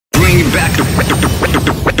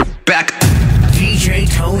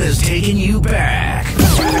tone is taking you back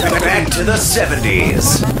to the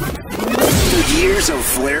 70s. Years of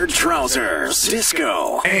flared trousers,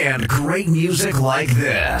 disco, and great music like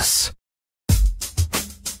this.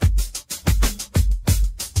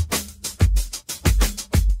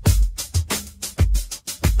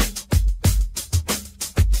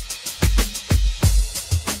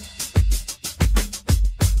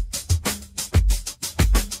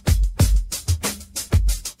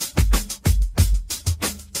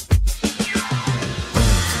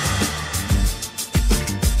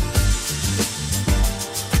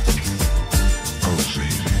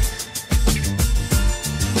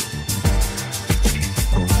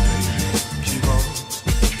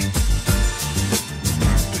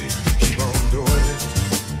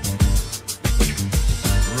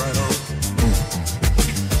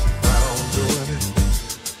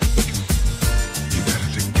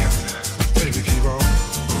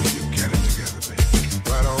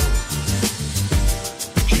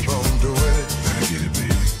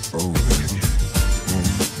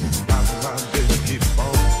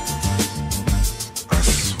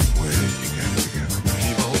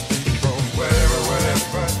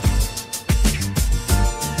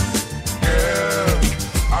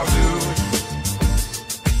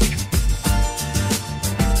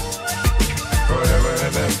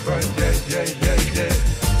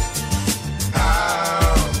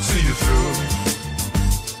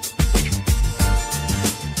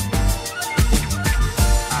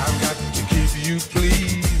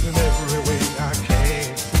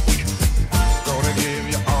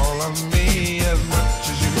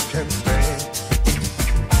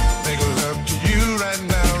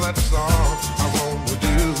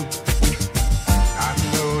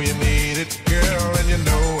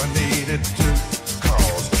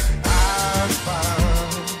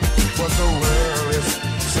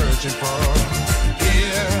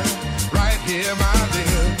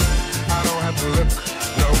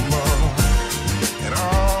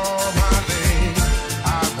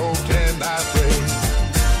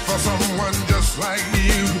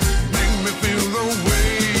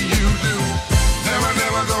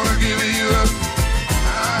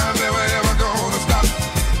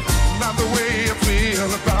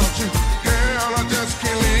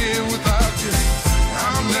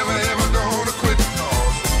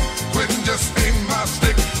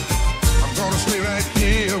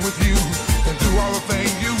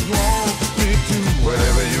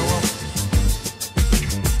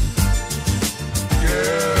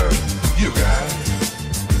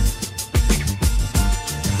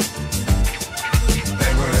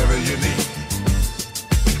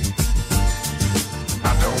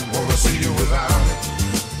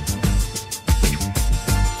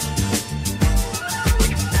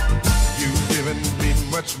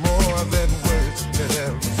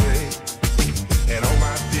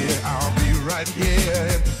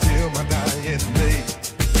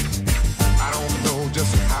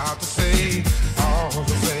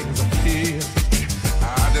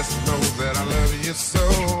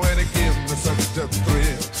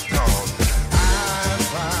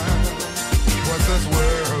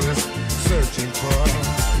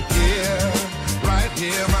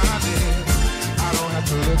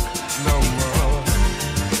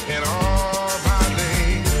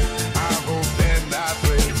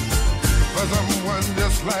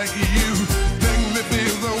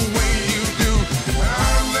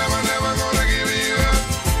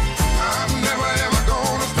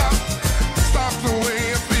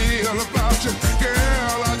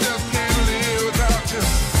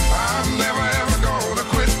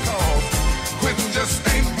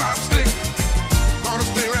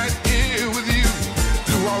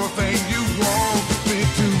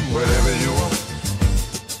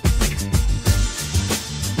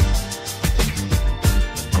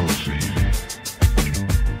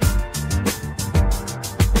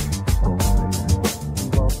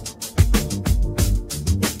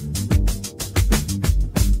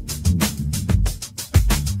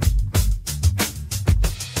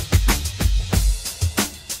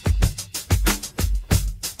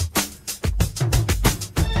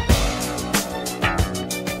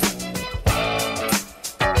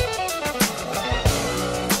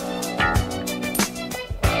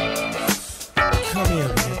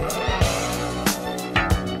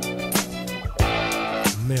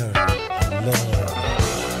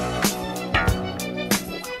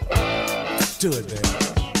 Do it, baby.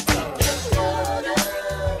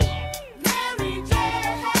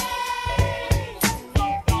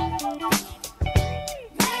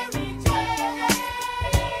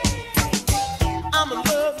 I'm in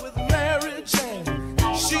love with Mary Jane.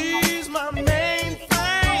 She's my main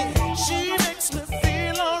thing.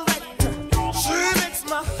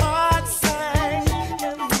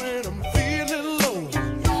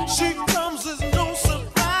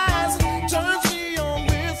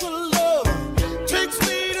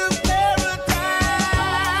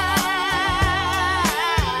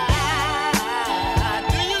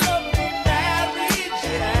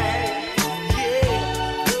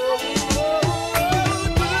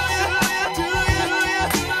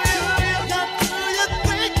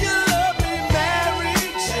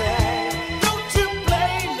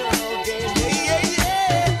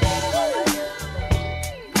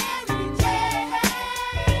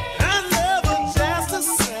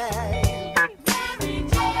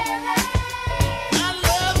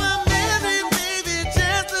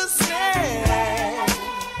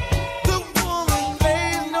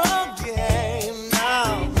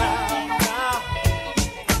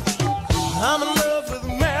 I'm in love with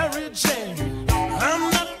Mary Jane. I'm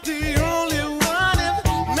not the only one. If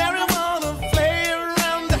Mary wanna play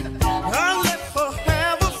around, I'll let her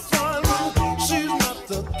have a fun. She's not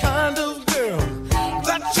the kind of girl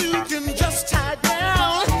that you can just tie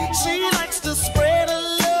down. She likes to spread a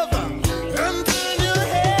love and turn your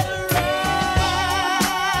head around.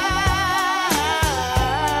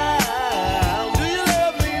 Do you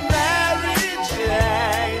love me, Mary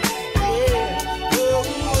Jane? Yeah. Oh,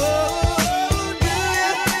 oh, do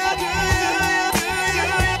you?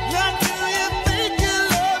 Now do you think you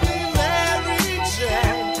love me, Mary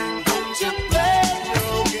Jane? Don't you play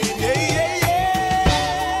your game? Yeah, yeah,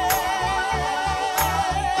 yeah.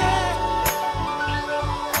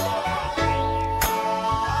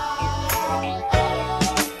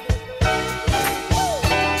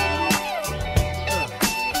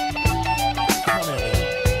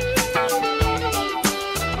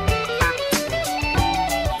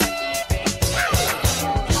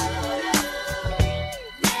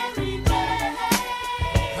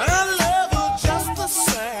 I love her just the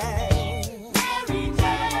same.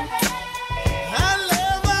 I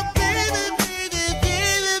love her, baby, baby,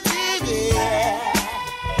 baby, baby.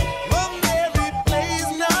 But Mary plays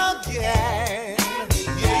no game.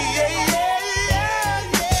 Yeah, yeah, yeah,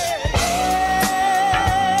 yeah, yeah.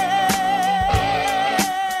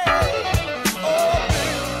 Oh,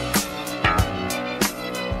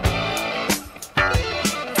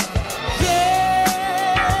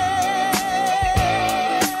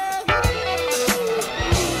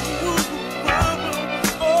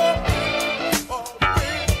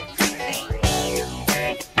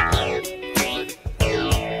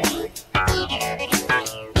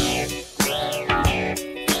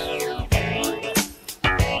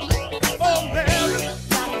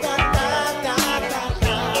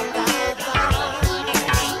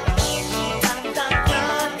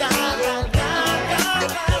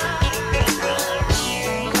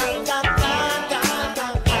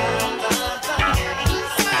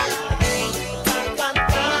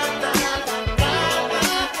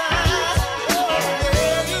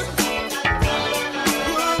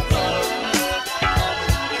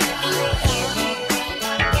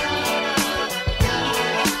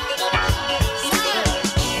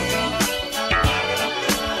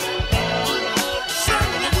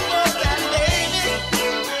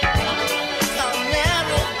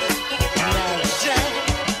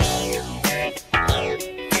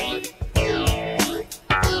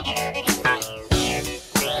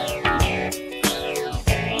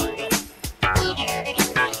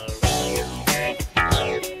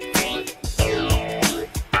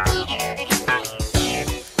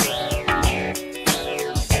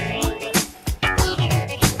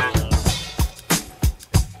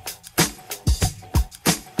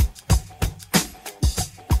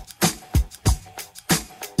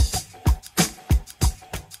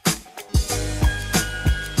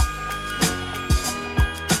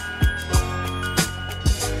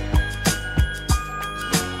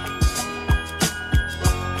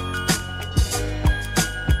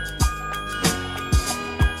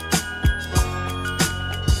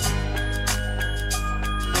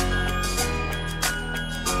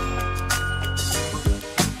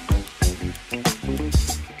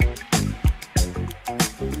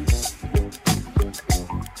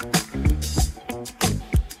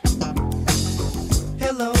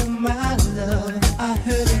 Hello, my love. I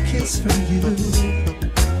heard a kiss from you.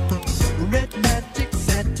 Red magic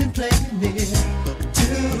satin playing near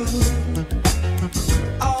too.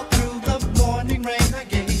 All through the morning rain I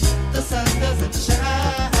gave. The sun doesn't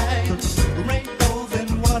shine. Rainbows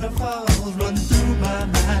and waterfalls run through my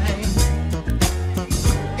mind.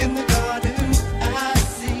 In the garden I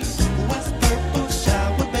see west purple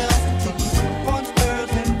shower bells and tea. Orange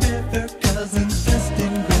birds and river cousins dressed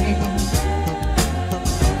in green.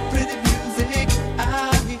 Pretty music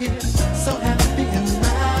I hear, so happy and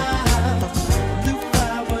loud. Blue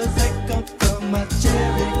flowers echo from my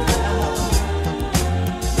cherry cloud.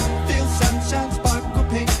 Feel sunshine sparkle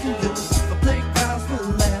pink and blue. The playgrounds will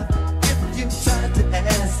laugh if you try to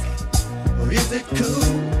ask, is it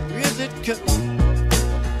cool? Is it cool?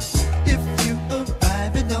 If you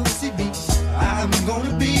arrive and don't see me, I'm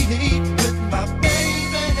gonna be with my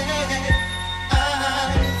baby.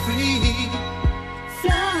 I'm free.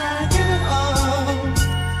 Fly on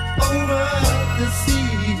over the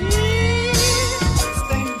sea.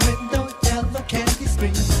 Stained window, yellow candy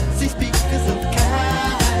screen. See speakers of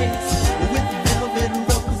kites with velvet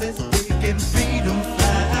roses, big and freedom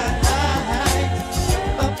flies.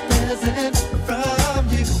 A present from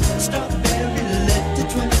you, strawberry letter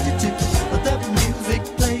 22. The music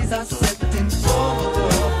plays are set in for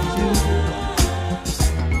you.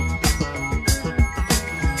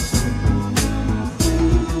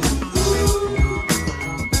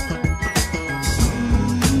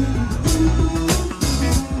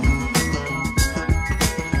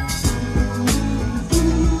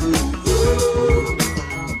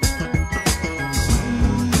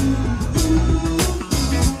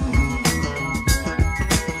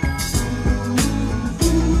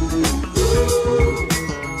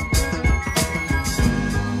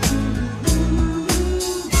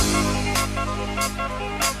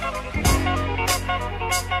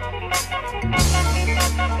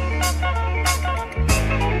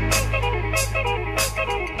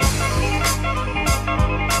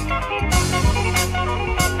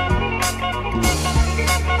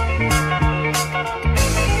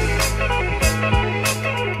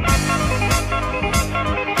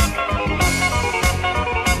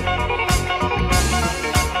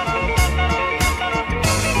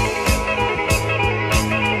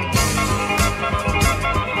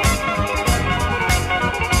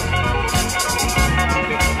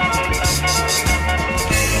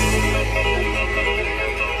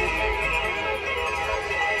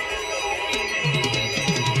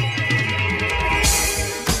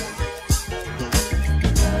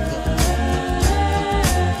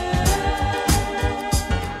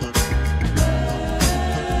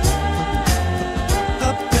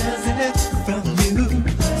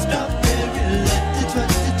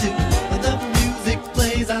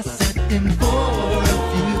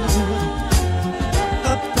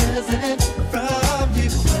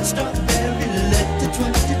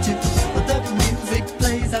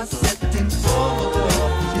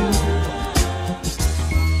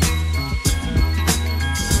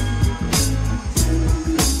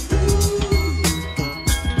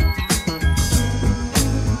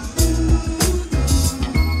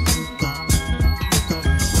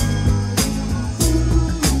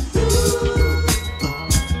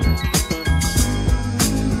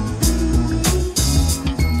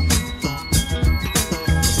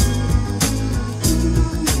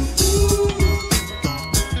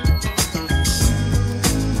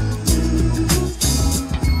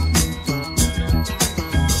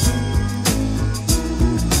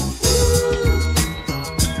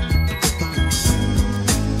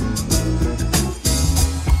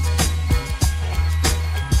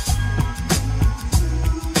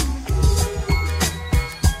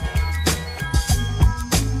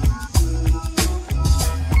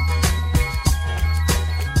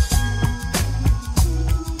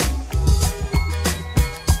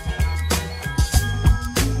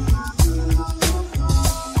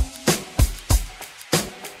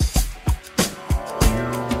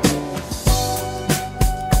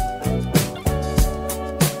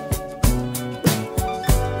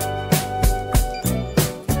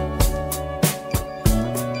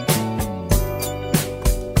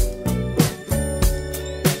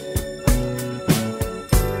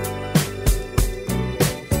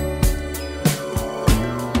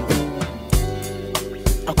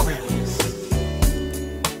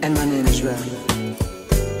 and my name is Ralph.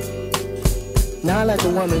 Now I like a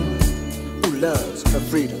woman who loves her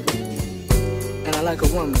freedom, and I like a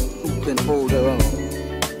woman who can hold her own.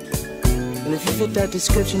 And if you fit that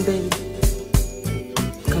description, baby,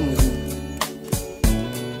 come with me.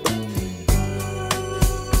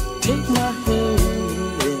 Take my hand,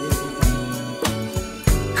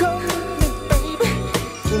 come with me, baby,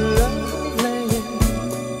 to love land.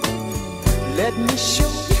 Let me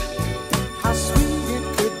show you how sweet it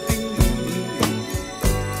could be,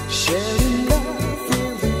 sharing love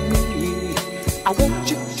here with me. I want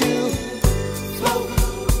you to float,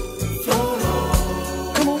 float on.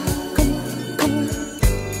 Come on, come on, come on.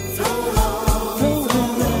 Float on, float on.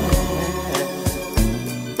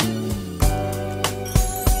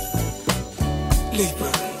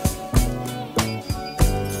 Libra.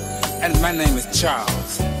 And my name is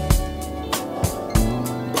Charles.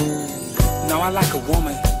 Now I like a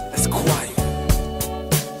woman that's quiet,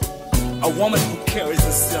 a woman who carries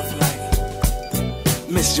herself like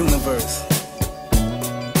Miss Universe.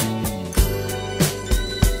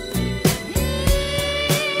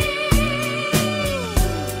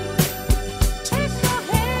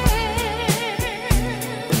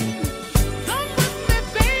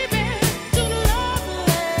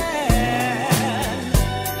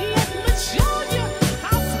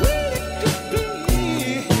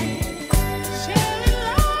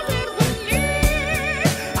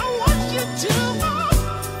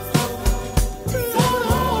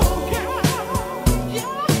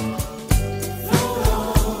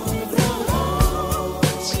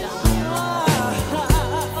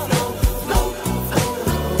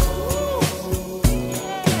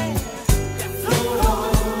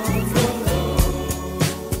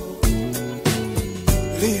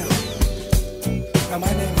 Leo. Now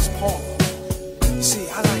my name is Paul. You see,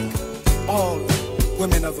 I like all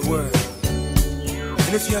women of the world.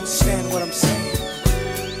 And if you understand what I'm saying,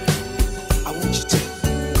 I want you to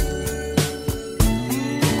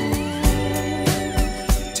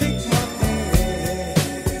take my hand.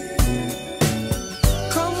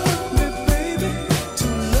 Come with me, baby, to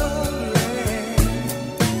Love Land.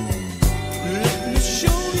 Let me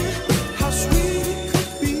show you how sweet it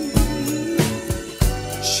could be,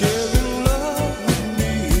 sharing love with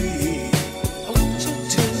me. I want you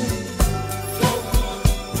to float,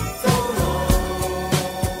 float on.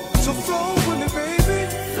 So float with me, baby.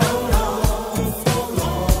 Float on, float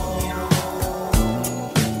on.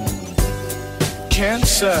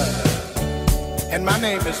 Cancer. And my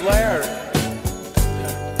name is Larry.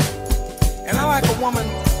 And I like a woman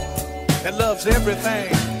that loves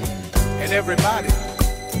everything and everybody.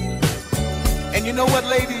 And you know what,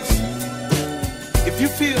 ladies? If you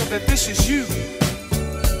feel that this is you,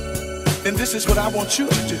 then this is what I want you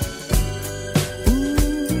to do.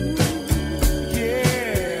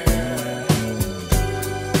 Yeah.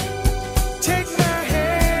 Take my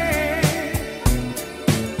hand.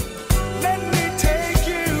 Let me take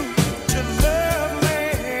you to Love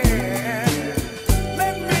Land.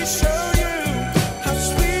 Let me show you how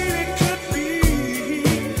sweet it could be,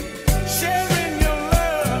 sharing your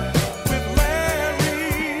love with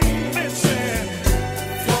Larry. Listen,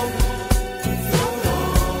 float, float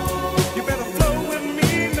on. You better float with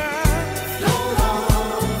me now.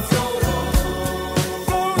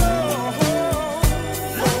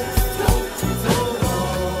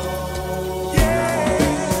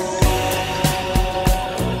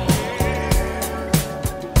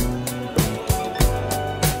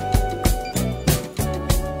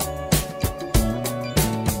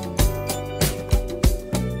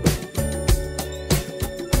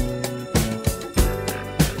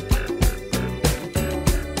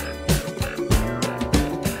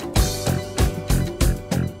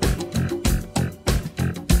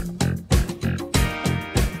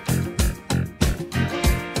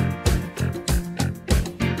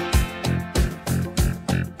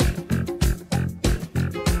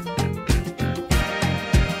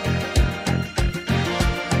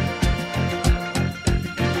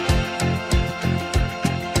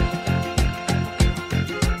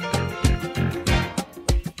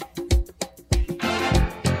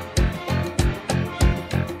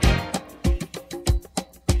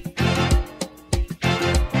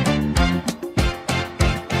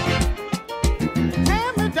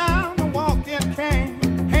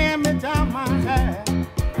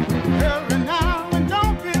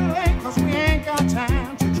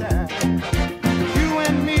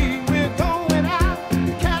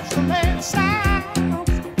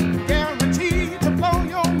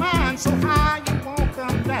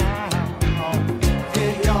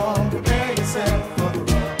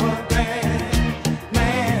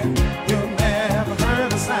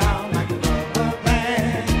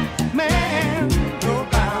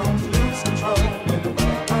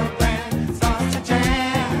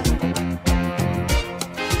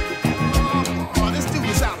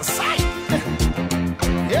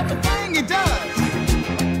 everything he does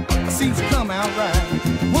seems to come out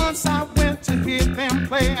right. Once I went to hear them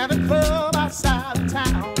play at a club outside of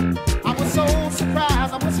town. I was so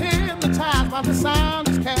surprised, I was hypnotized by the sound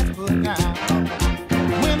his cats put out.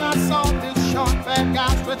 When I saw this short fat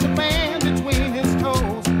guy stretch a band between his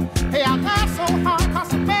toes, hey, I laughed so hard 'cause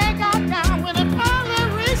the man got down when it finally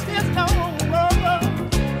reached his nose.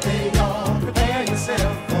 Hey, y'all, prepare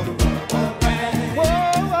yourself for the rubber band. Whoa,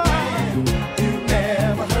 you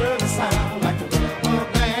never heard a sound like the rubber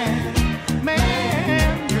band.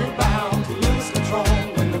 Man, you're bound to lose control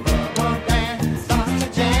when the rubber band starts to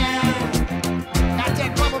jam. Got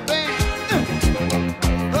that rubber band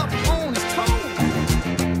up on his toe,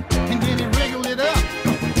 and then he wriggled it up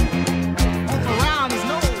around his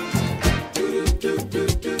nose.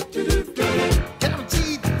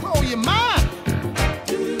 Guaranteed to blow your mind.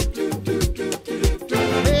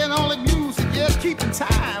 Playing all the music, just keeping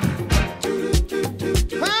time.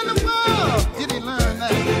 Where in the world did he learn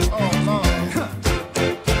that? Oh, Lord.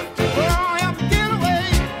 Well, I have to get away.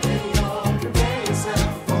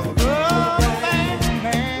 For the rubber band,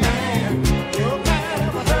 man. You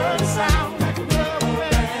never heard a sound like a rubber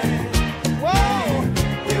band. Whoa,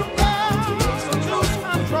 you got to lose control.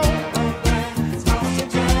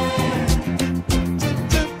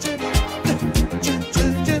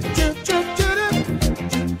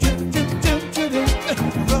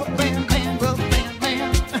 Rubber band, man, rubber band,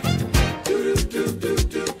 man.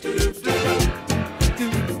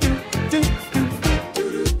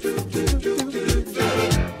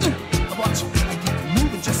 I watch you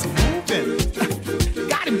moving, just moving.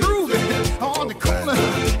 Got him grooving on the corner.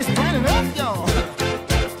 It's burning up, y'all.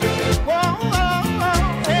 Whoa, whoa, whoa.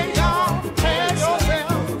 Hey, y'all, prepare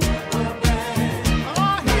yourself.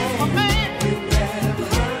 Oh, here's my man.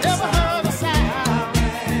 Never heard a sound.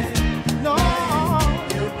 No.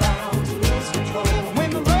 When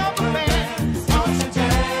the rubber band starts to jam.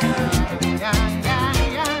 Yeah, yeah,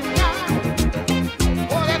 yeah, yeah.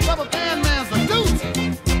 Boy, that rubber band man's a doozy.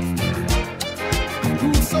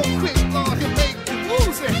 Who's so quick, Lord, he'll make you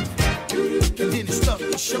woozy. And then he stuck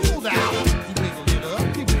his shoulder out. He wiggled it up,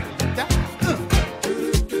 he wiggled it down.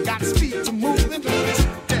 Got his feet to moving,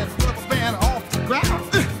 took that rubber band off the ground.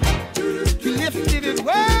 He lifted it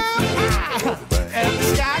well high at the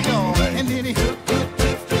sky, y'all. And then he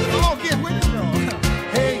oh, get with it, y'all.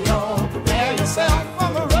 Hey, y'all, prepare yourself for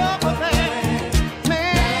the rubber band.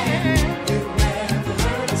 Man,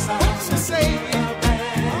 what's he saying?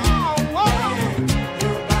 Oh, whoa.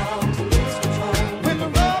 When the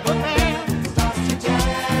rubber band starts to jam.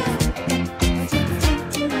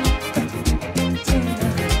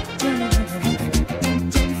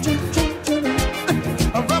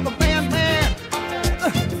 A rubber band man.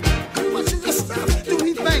 How much of this stuff do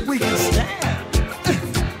we think we can stand?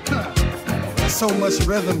 So much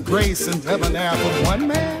rhythm, grace, and debonair for one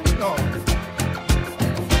man? No.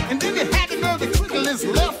 And then he had to know the twiddle his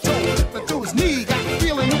left toe, but to his knee, got the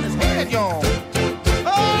feeling in his head, y'all.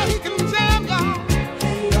 Oh, he can jam, y'all.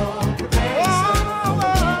 Oh,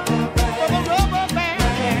 for the rubber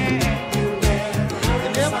band. You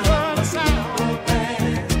never heard a sound.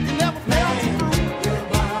 You never felt it groove.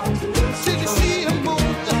 Till you see him move.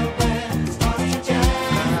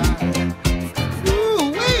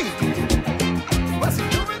 Ooh-wee. What's he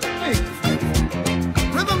doing to me?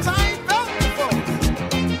 Rhythms I ain't felt before.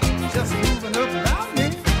 Just moving up around me.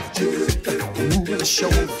 Moving the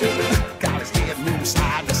shoulder. Got his head moving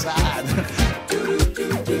side to side.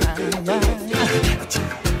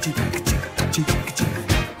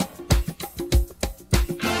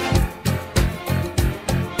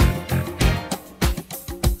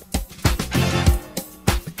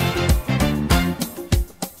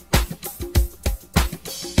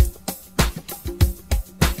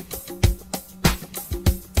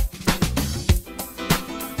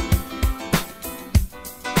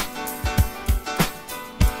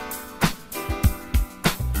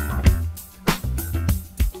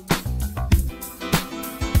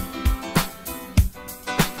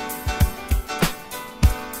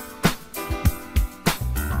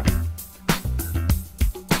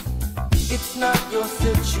 It's not your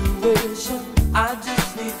situation. I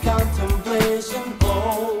just need contemplation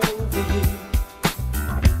over you.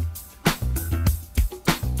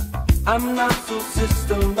 I'm not so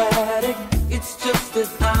systematic. It's just that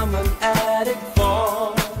I'm an addict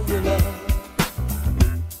for your love.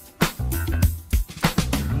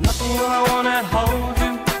 Nothing I wanna hold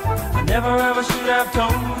you. I never ever should have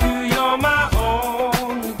told you you're my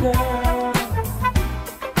only girl.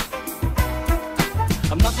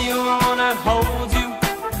 I'm not the only one that holds you.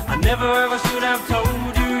 I never ever should have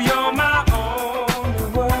told you you're my only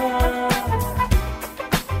world.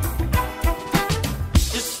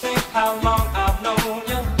 how long I've known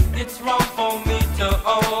you. It's wrong for me to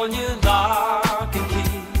own you lock and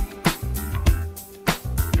key.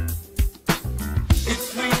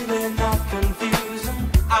 It's really not confusing.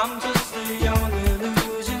 I'm just a young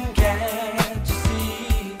illusion, can't you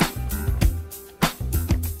see?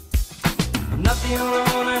 Nothing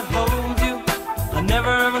wrong to hold you. I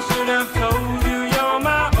never ever should have told you you're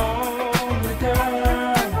my only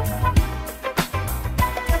girl.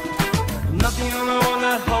 Nothing wrong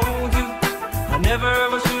to hold you. I never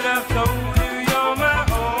ever should have told you you're my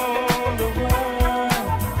only world.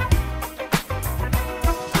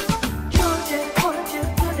 Georgia, Georgia,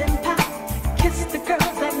 pudding pie, kiss the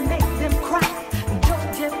girls and make them cry.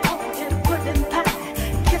 Georgia, Georgia, pudding pie,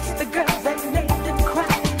 kiss the girls and make them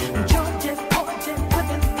cry. Georgia, Georgia,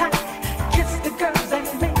 pudding pie, kiss the girls and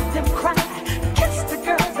make them cry. Kiss the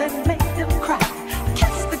girls and make them cry.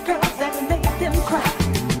 Kiss the girls and make them cry.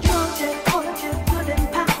 Georgia, Georgia, pudding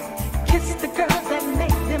pie, kiss the girls and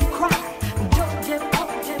make them cry. Georgia,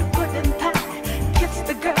 Georgia, pudding pie, kiss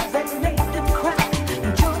the girls and make them cry.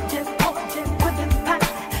 Georgia, Georgia, pudding pie,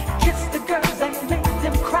 kiss the girls and make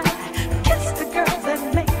them cry. Kiss the girls and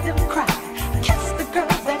make them cry. Kiss the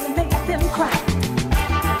girls and make them cry.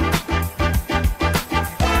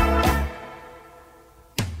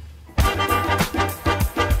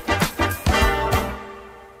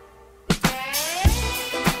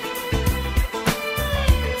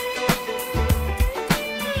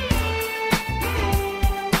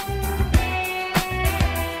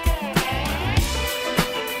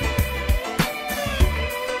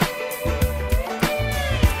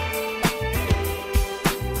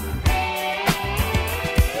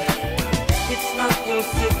 It's not your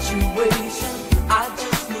situation. I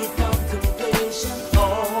just need contemplation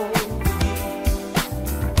over you.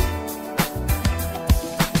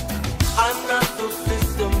 I'm not so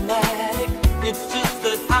systematic. It's just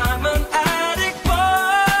that I'm an addict for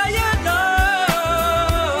your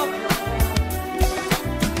love.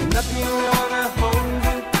 Nothing wrong to hold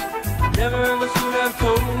you. Never ever should have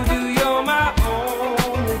told you you're my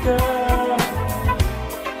only girl.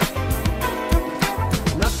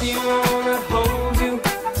 Nothing wrong to hold you.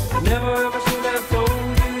 Never ever should have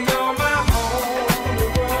told you you're my only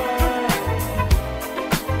world.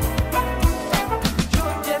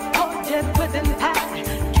 Georgia, Georgia, pudding pie,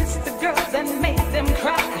 kiss the girls and make them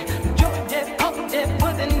cry. Georgia, Georgia,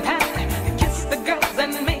 pudding pie, kiss the girls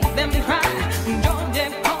and make them cry. Georgia,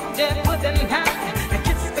 Georgia, pudding pie,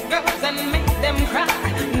 kiss the girls and make them cry.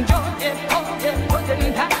 Georgia, Georgia,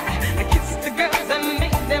 pudding pie, kiss the girls and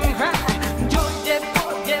make them cry. Georgia,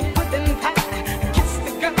 Georgia, pudding pie, kiss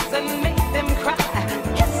the girls and make them cry.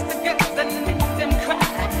 Kiss the girls and make them cry.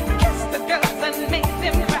 Kiss the girls and make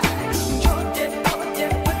them cry. Georgia, Georgia,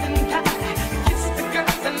 pudding pie, kiss the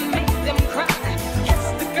girls and make them cry. Kiss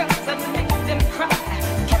the girls and make them cry.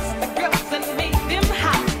 Kiss the girls and make them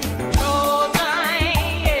high. Georgia,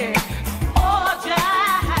 yeah. Oh, yeah.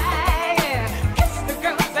 Kiss the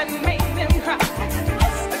girls and make them cry.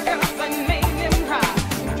 Kiss the girls and make them cry.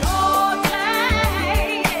 Georgia,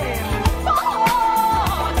 yeah. Oh,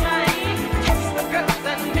 yeah. Kiss the girls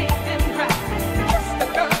and make them cry. Kiss the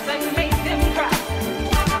girls and make them cry.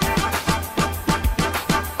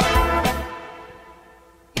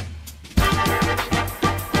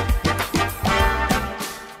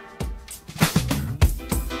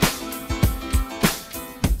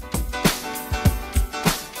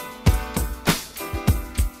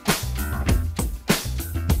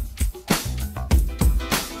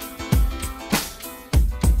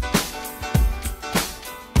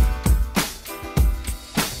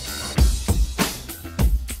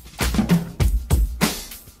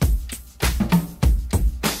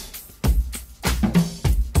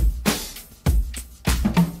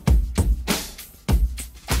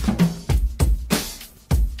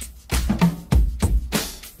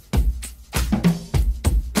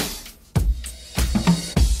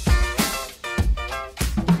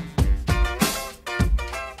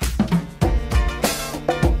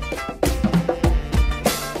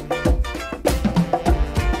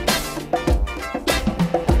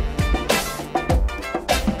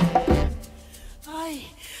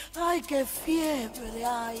 Ay, qué fiebre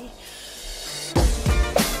hay.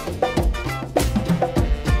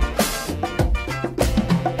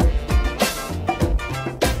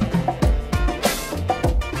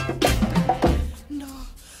 No,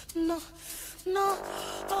 no, no,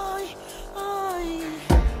 ay, ay.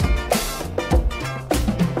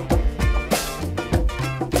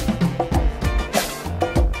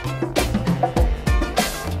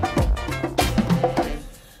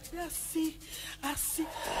 Así, así,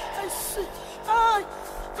 así, ay,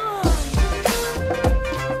 ay.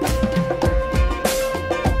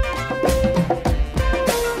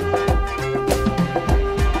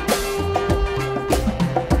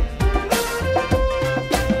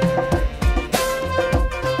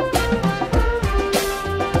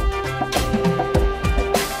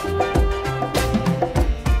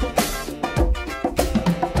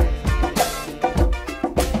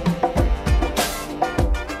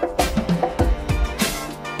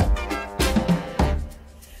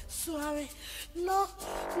 suave. No,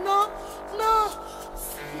 no, no.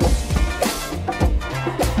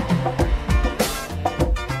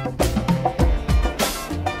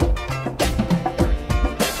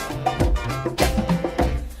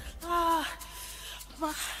 Ah,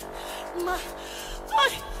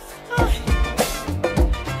 ay, ay.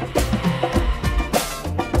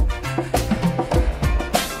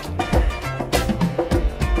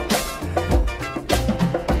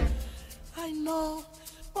 I know.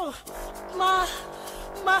 Oh, ma.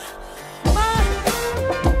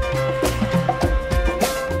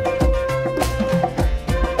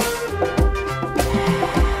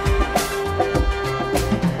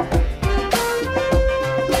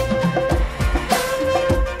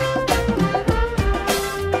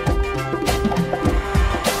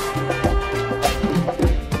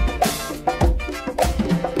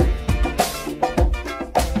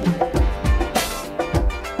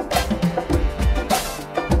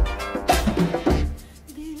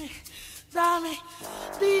 Dime,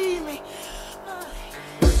 dime. Ay.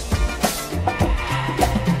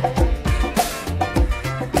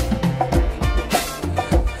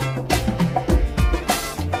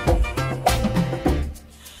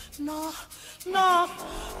 No, no,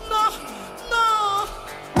 no, no.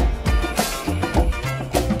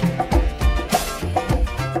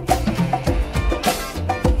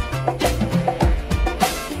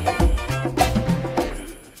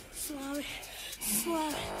 Suave,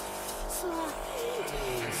 suave, suave,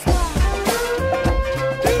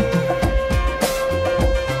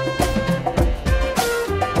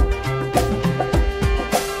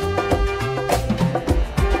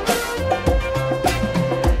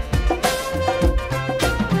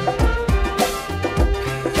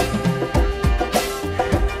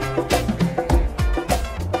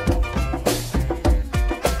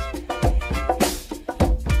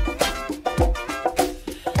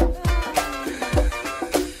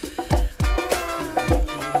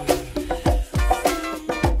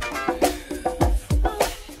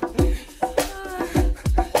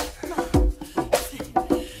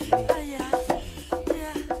 ay, ya,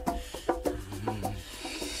 ya.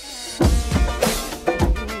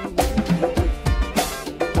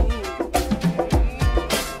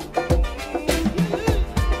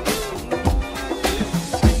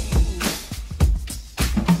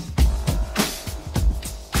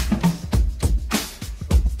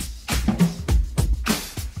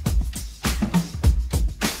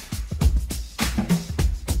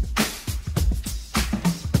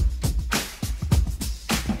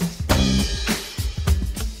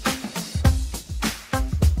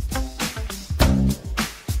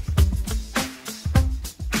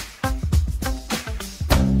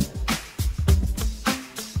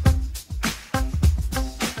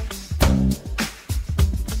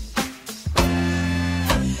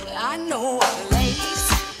 I know a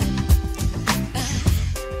place.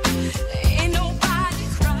 Ain't nobody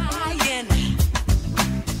crying.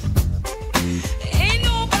 Ain't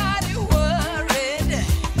nobody worried.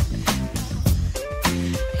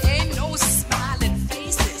 Ain't no smiling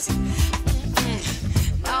faces.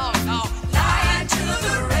 No, no, lying to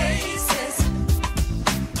the races.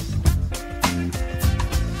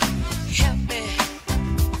 Help me.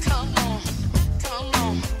 Come on.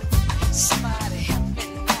 Somebody help me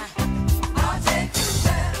now.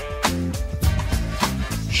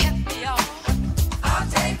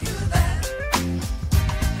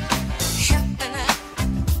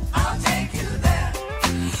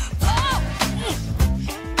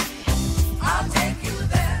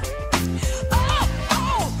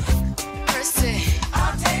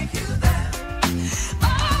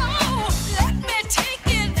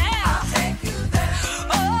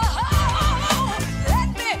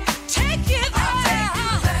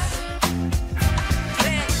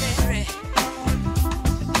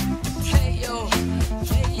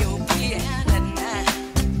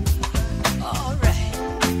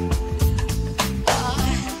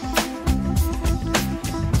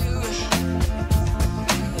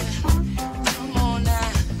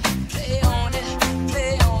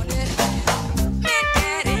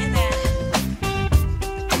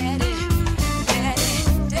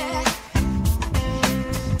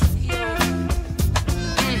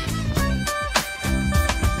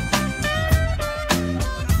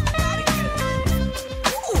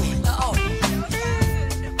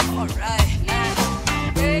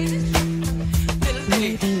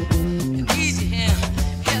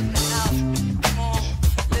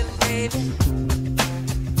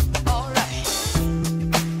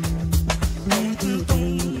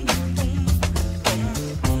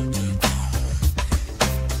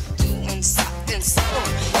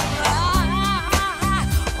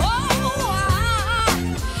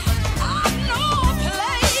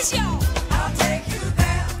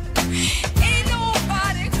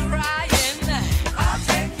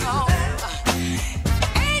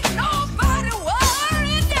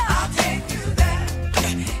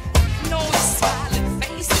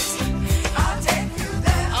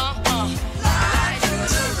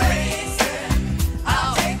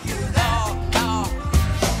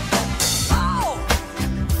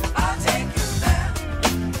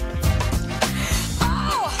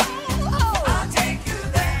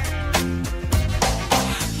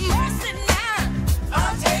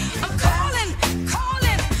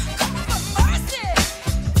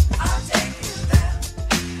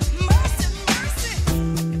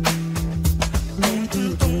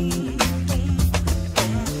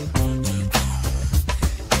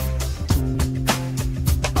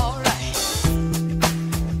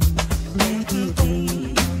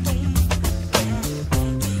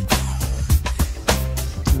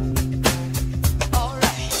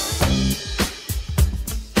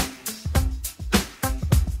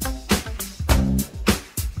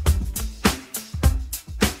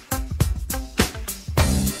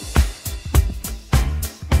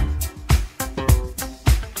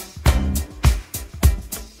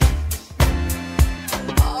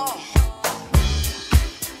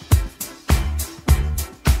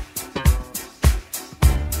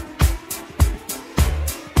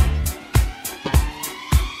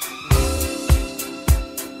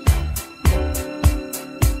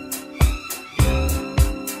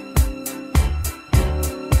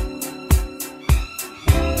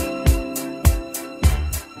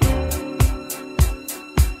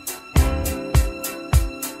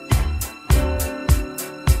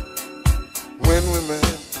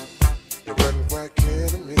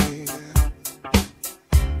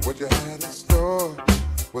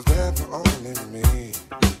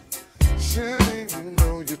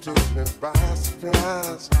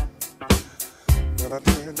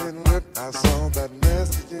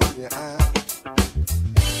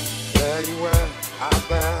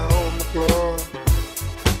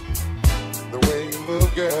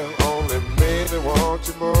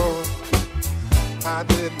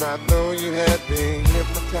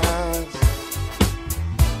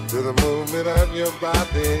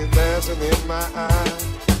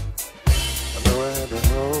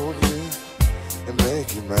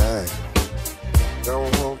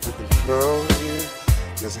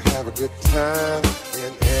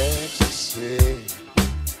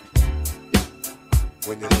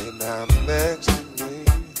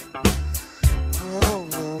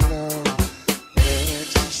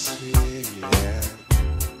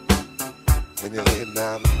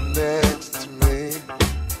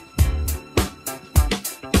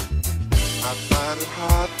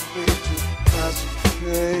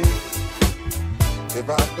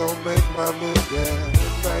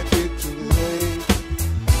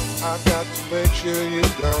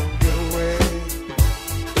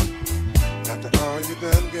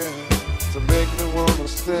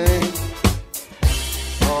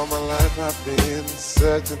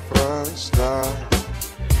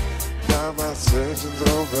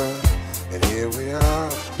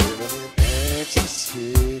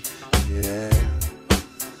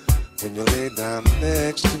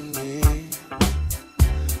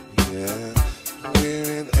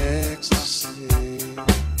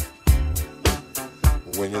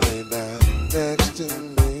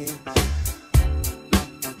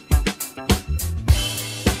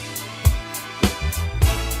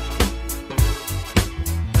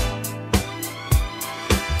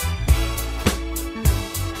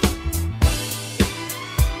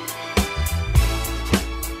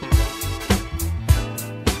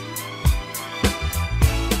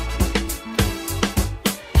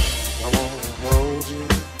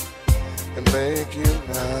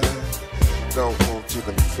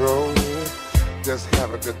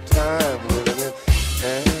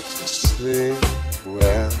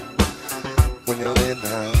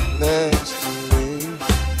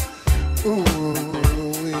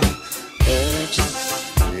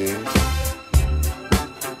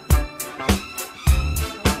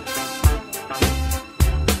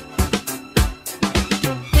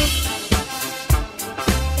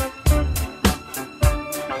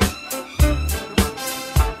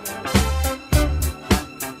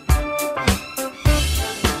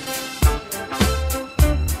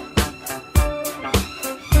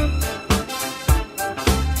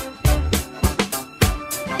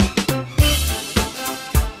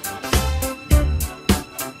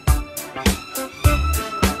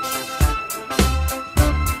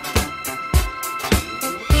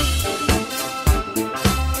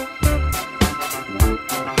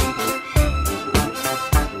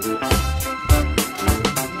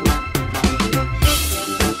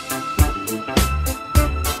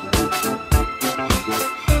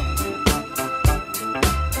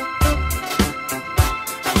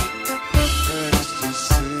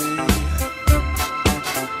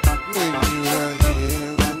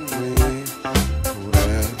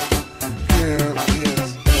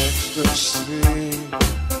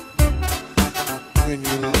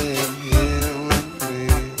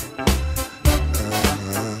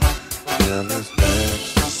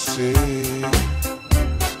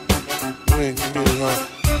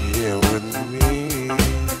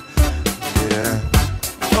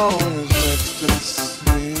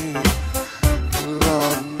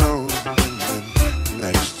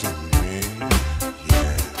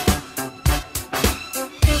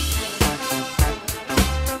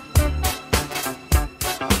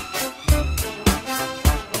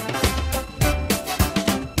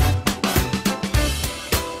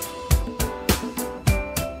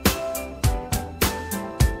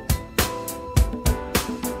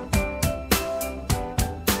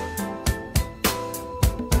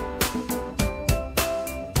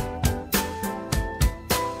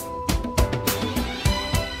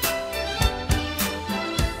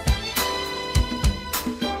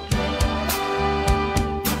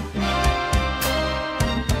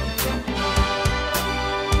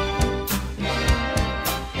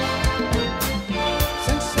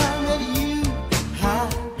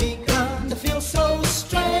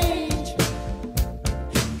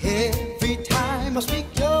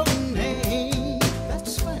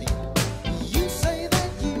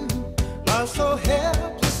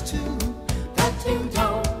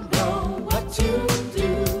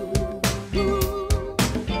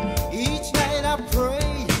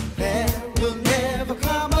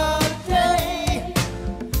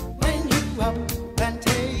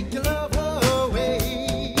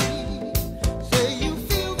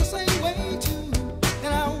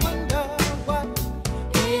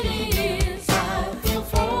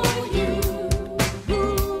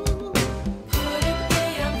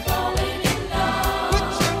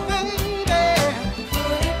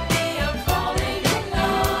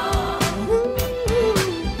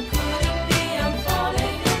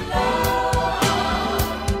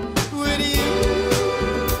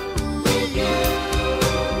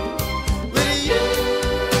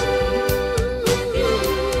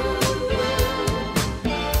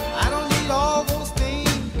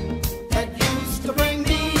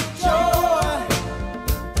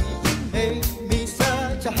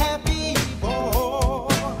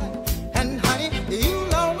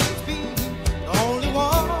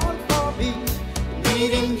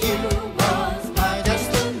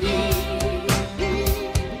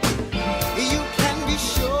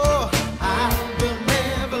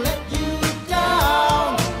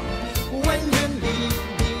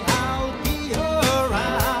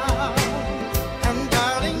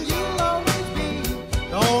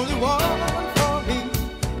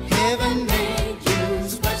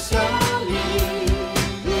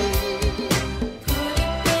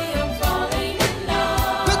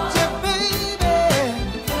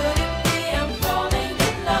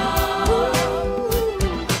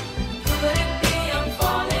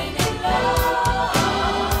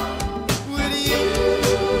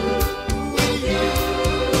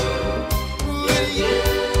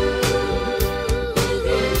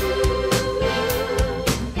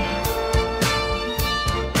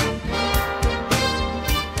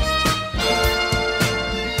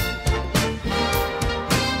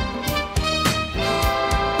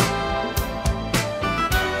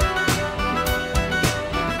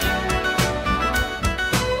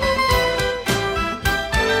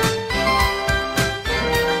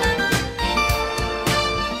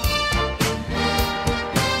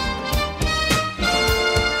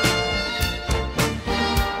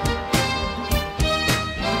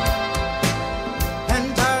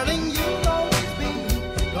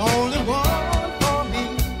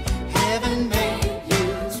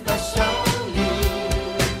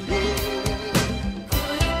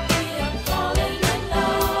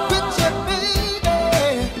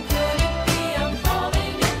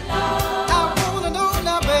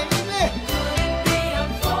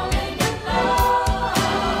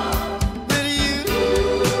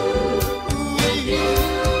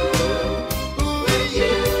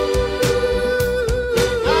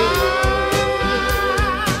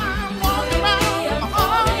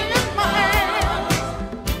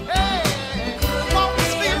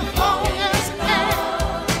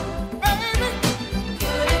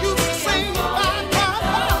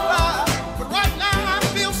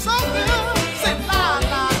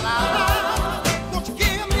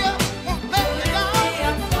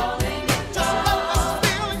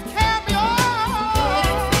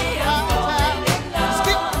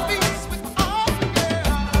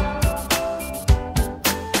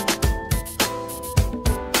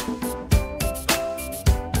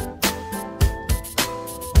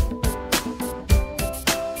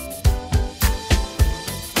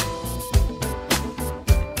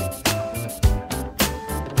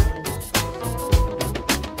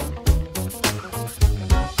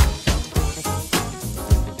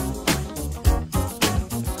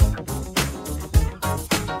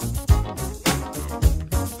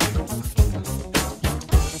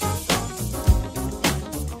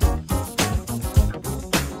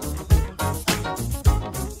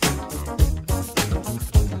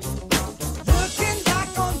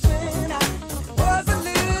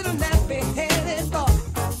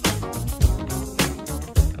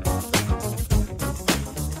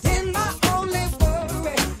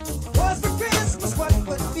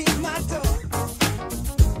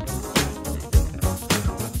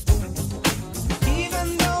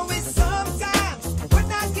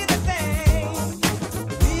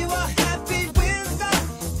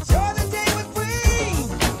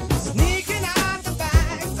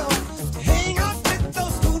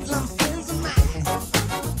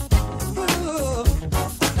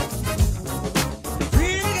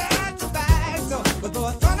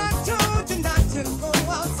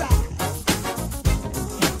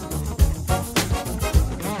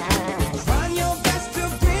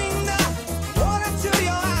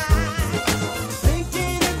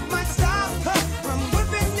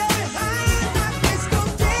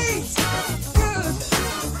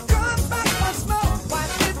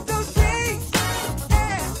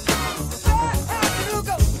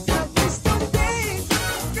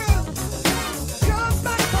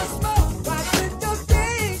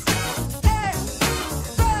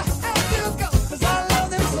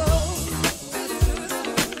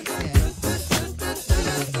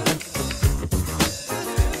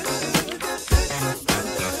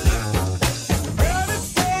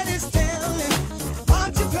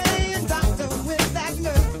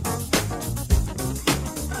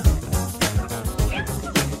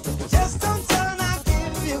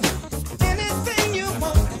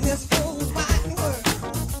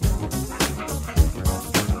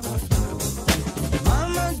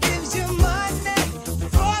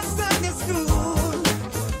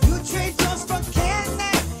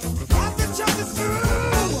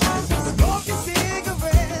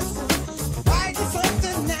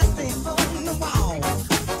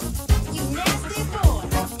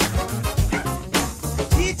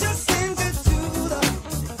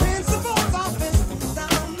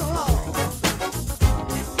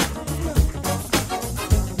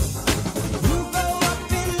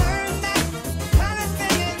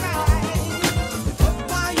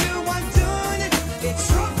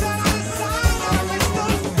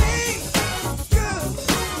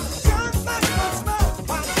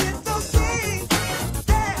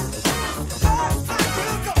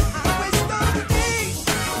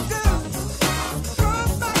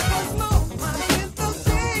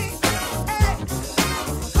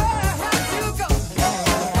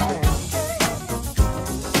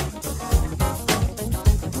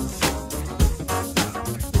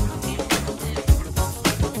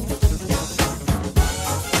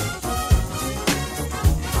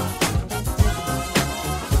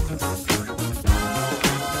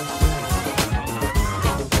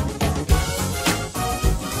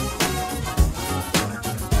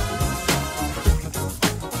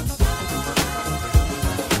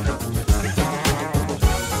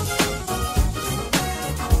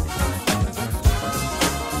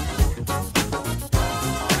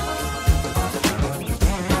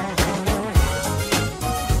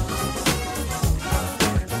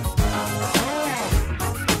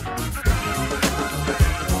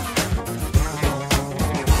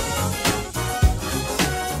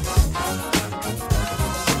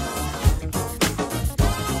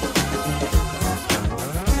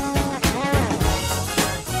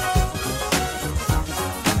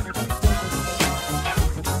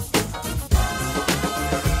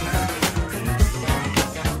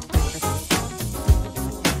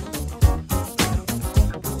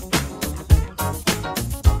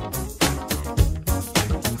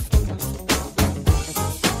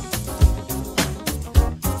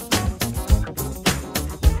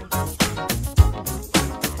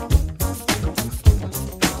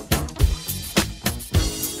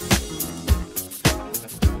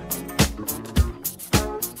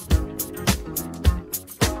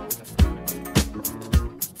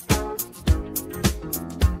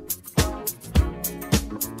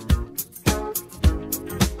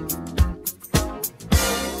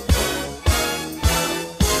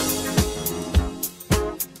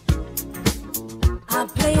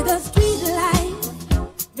 street life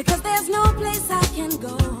because there's no place I can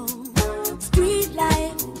go. Street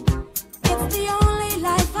life, it's the only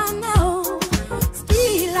life I know.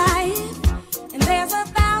 Street life, and there's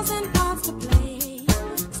 1,000 parts to play.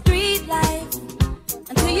 Street life,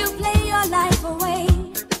 until you play your life away.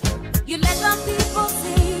 You let the people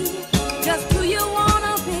see just who you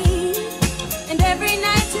wanna be, and every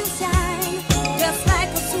night you shine just like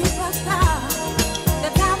a superstar.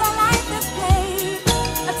 That's how the life is played,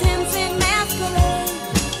 a tempting masquerade.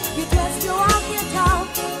 You dress, you walk, you talk,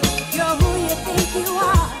 you're who you think you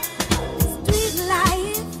are. Street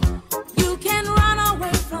life, you can run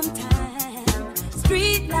away from time.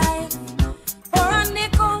 Street life, for a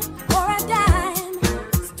nickel or a dime.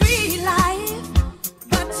 Street life,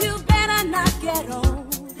 but you better not get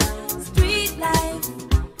old. Street life,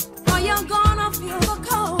 or you're gonna feel the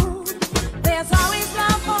cold. There's always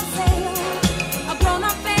love for sale, a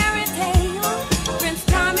grown-up fairy tale. Prince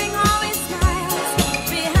Charming always smiles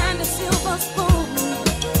behind a silver spoon.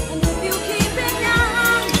 And if you keep it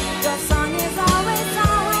young, your song is always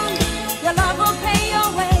on. Your love will pay your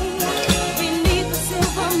way beneath the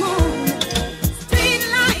silver moon. Street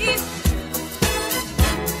life,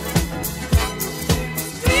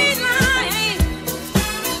 street life,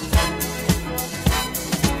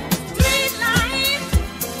 street life.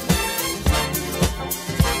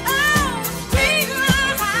 Oh, street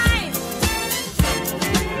life.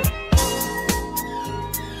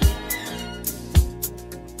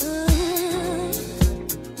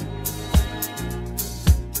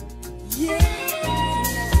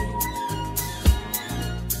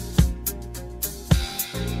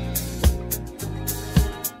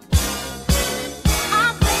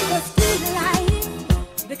 I play the street life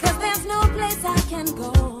because there's no place I can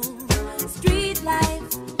go. Street life,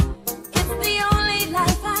 it's the only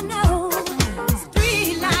life I know.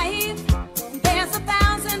 Street life, there's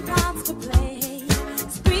 1,000 parts to play.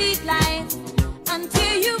 Street life,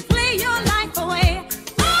 until you play your life away.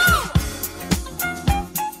 Oh!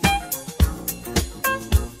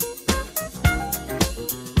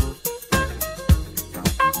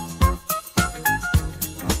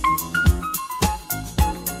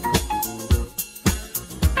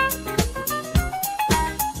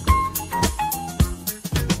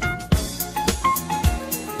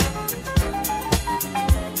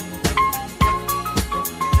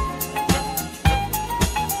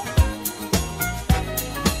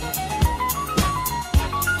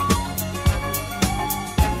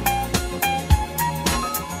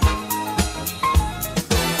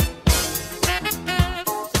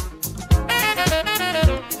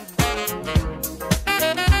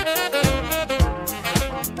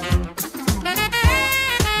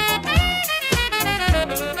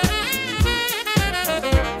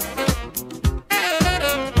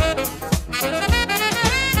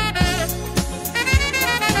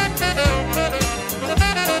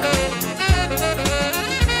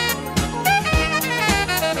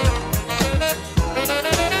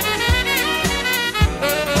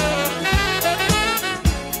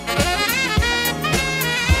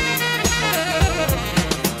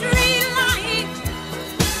 Street life,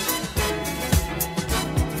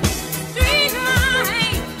 street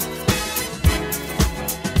life,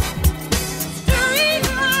 street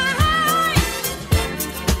life.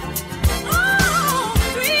 Oh,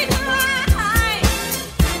 street life.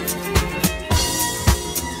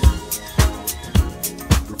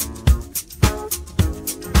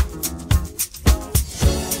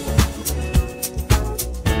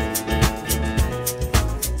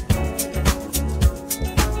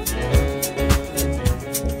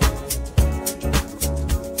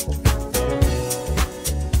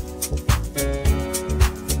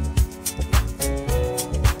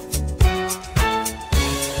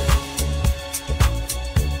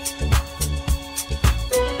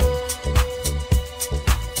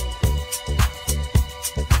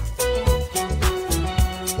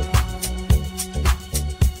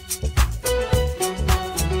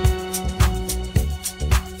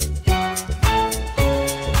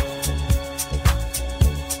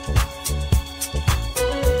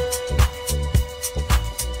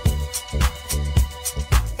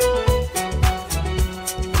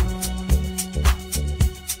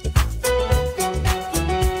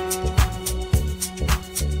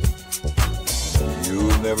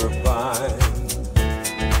 You'll never find,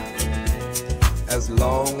 as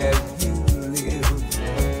long as you live,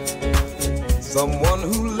 someone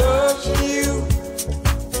who loves you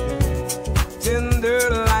tender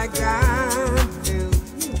like I do.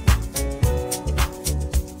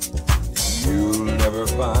 You'll never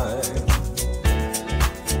find,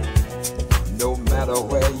 no matter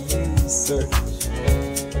where you search,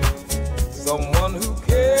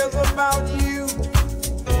 about you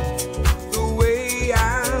the way I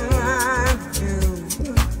do.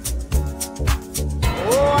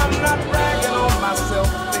 Oh, I'm not bragging on myself,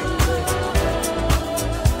 baby,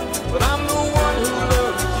 but I'm the one who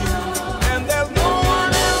loves you, and there's no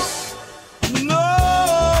one else, no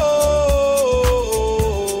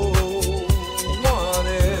one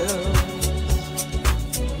else.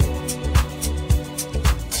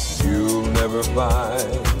 You'll never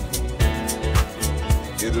find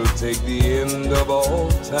it'll take the end of all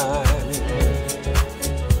time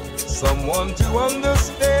someone to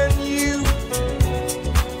understand you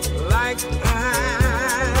like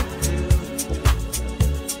I do.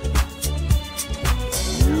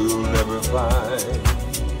 You'll never find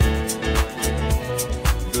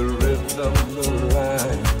the rhythm, the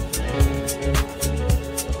rhyme,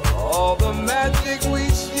 all the magic we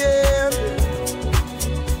shared,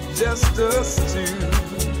 just us two.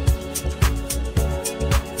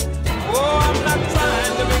 Oh, I'm not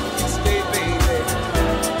trying to make you stay, baby,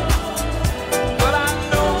 but I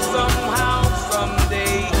know somehow,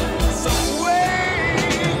 someday, some way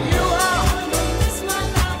you are. You're gonna miss my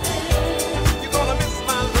love. You're gonna miss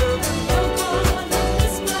my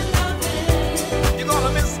love. You're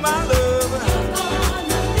gonna miss my love.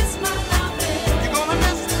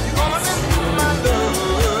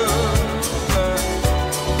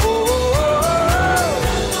 Oh,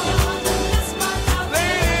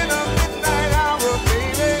 late in the midnight hour,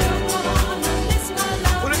 baby,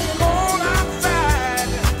 when it's cold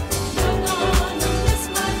outside, you're gonna miss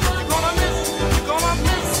my love.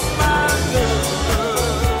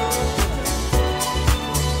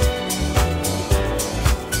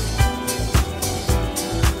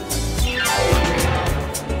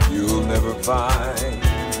 You'll never find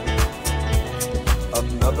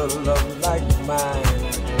another love like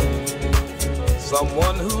mine,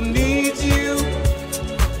 someone who needs you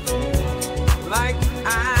like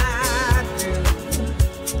I do.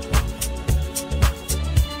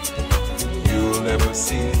 You'll never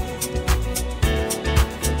see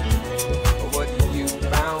what you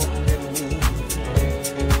found in me.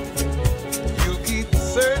 You keep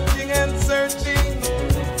searching and searching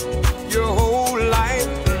your whole life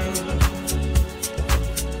through.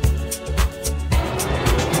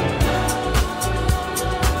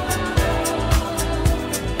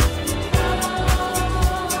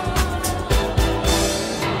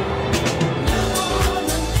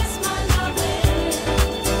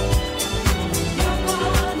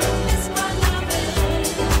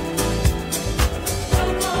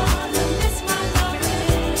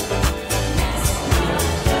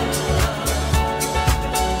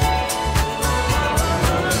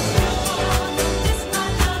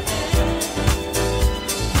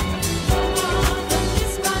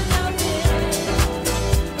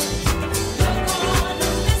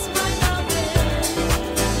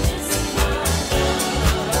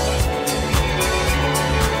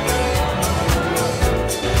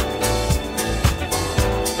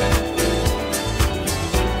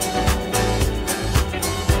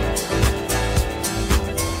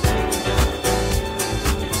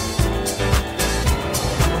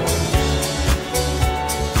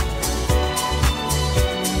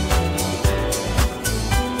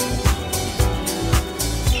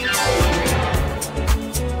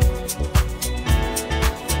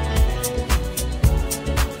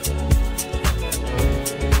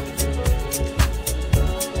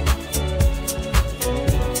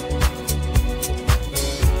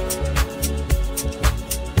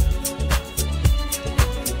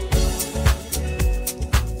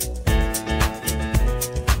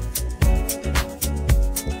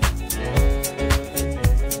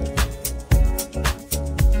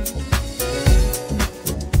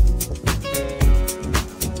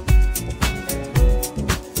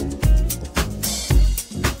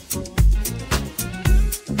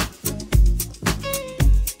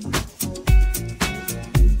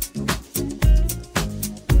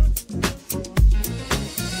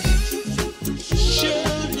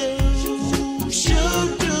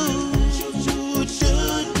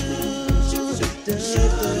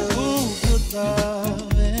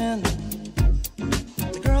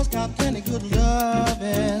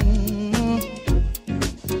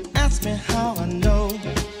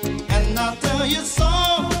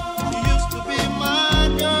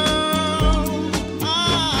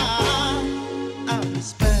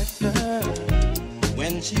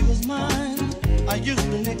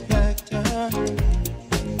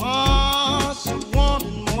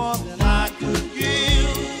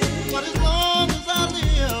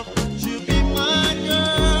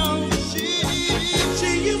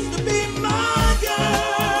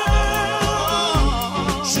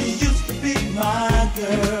 She used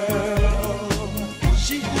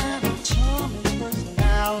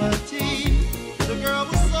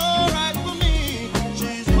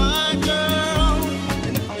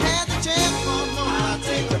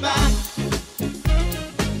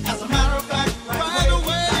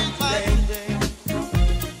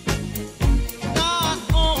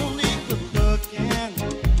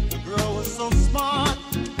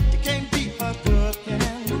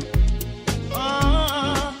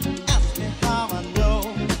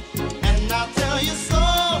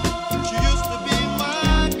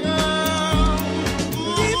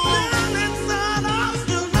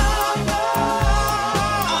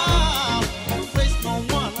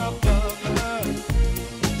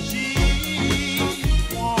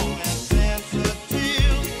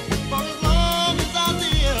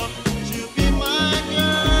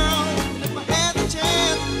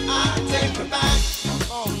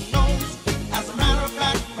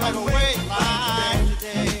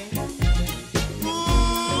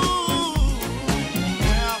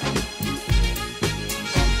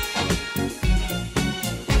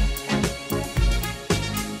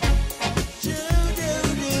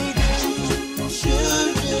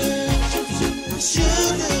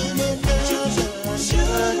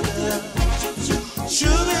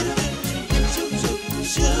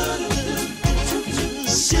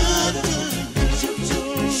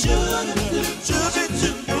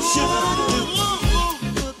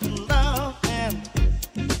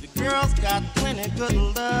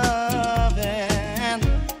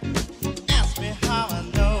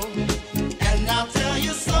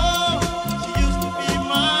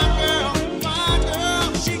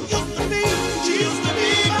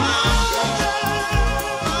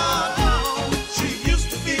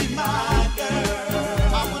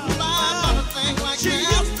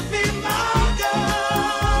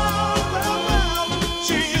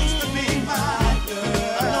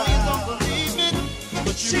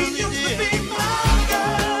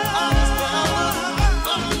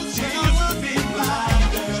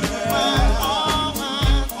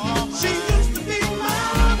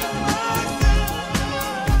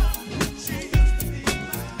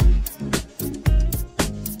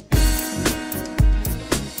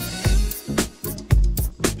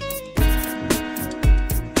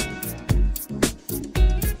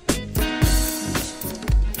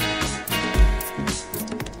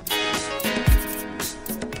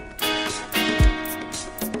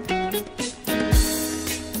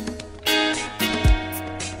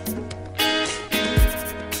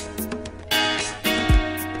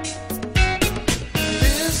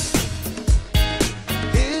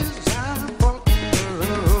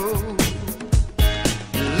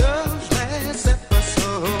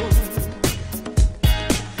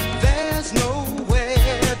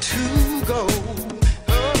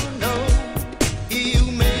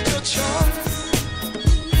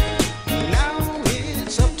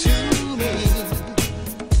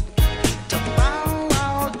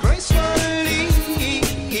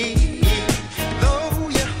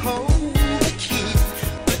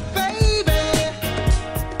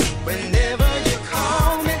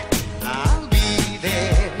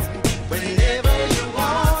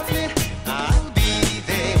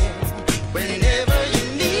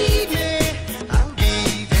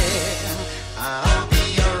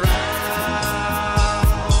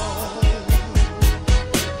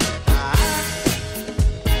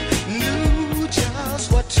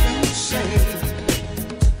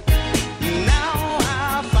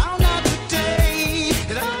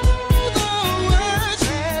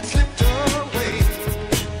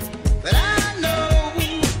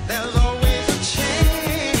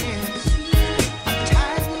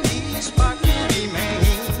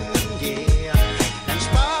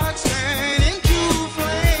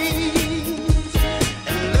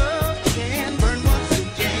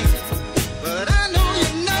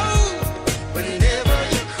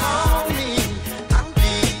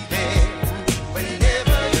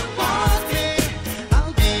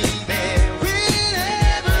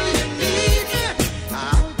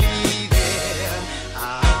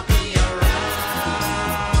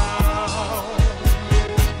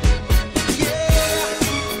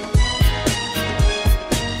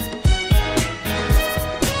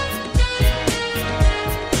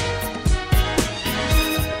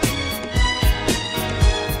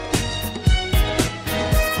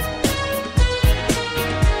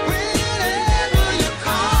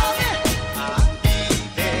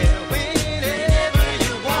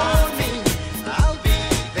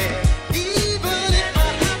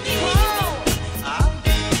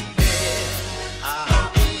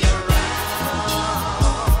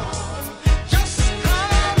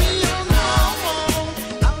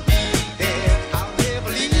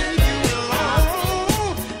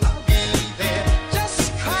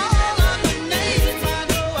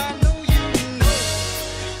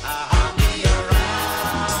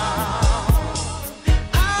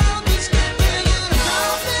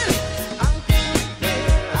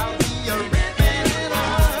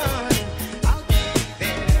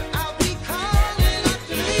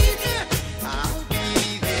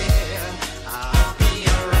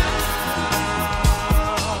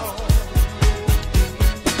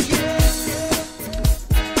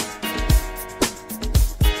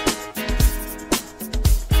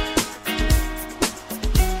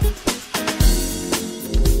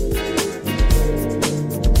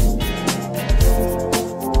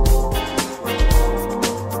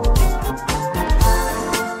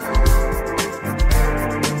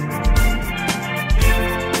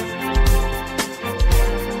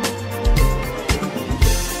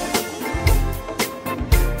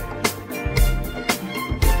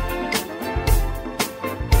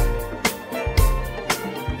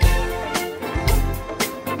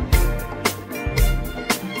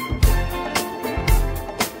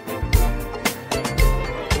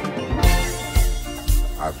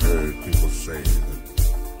heard people say that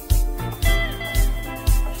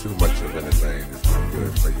too much of anything is not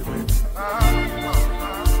good for you, baby.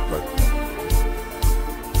 But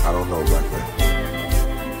I don't know about that.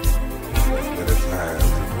 There's many times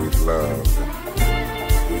that we've loved and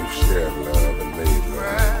we've shared love and made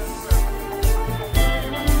love.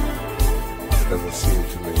 It doesn't seem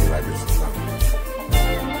to me like it's enough.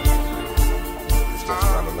 It's just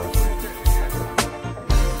not enough.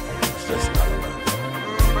 It's just not enough.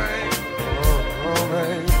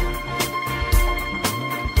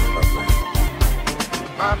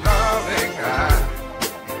 My darling, I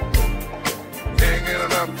can't get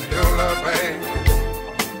enough of your love, baby.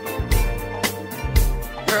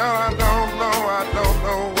 Girl, I don't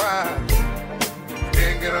know why.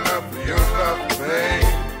 Can't get enough of your love, baby.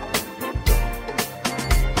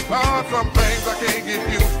 Oh, some things I can't get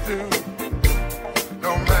used to,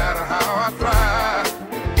 no matter how I try.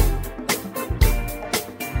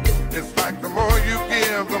 It's like the more you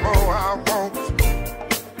give, the more I want.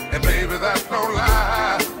 And baby, that's no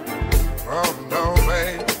lie. Oh no,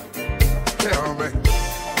 babe. Tell me,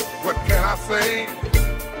 what can I say?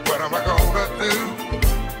 What am I gonna do?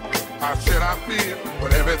 How should I feel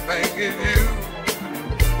when everything is you?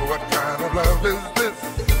 What kind of love is this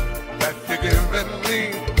that you're giving me?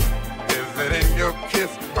 Is it in your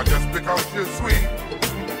kiss or just because you're sweet?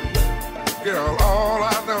 Girl, all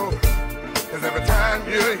I know is every time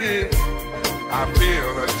you're here, I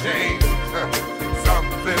feel a change.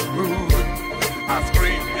 Something moving, I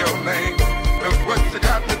scream your name. Look what you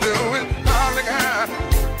got to do with darling, I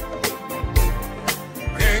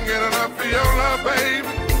can't get enough of your love, baby.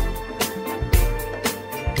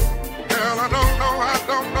 Girl, I don't know why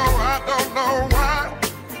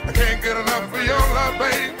I can't get enough of your love,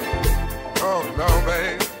 baby. Oh no,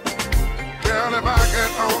 baby. Girl, if I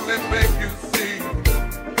could only make you see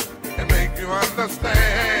and make you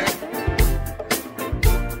understand.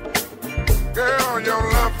 Girl, your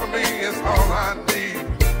love for me is all I need,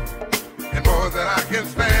 and more than I can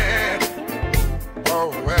stand. Oh,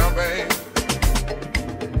 well, babe,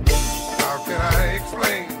 how can I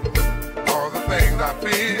explain all the things I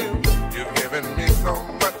feel? You've given me so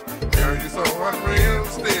much, girl, you're so unreal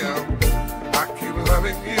still. I keep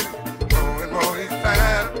loving you more and more each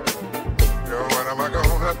time. Girl, what am I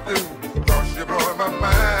gonna do? 'Cause you're blowing my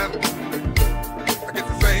mind. I get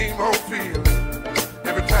the same old feeling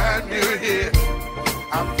every time you're here.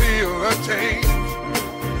 I feel a change,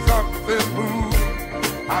 something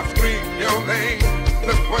moving. I scream your name.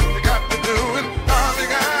 Look what you got to do, and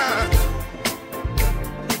darling, I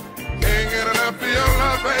can't get enough of your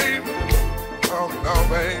love, babe. Oh no,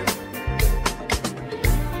 babe.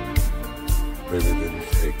 Baby, it didn't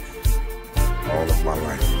take all of my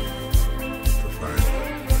life to find you.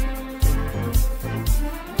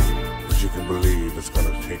 But you can believe it's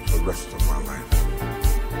gonna take the rest of my life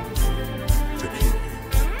to keep you.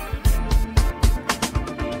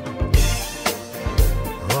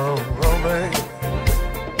 Oh, babe.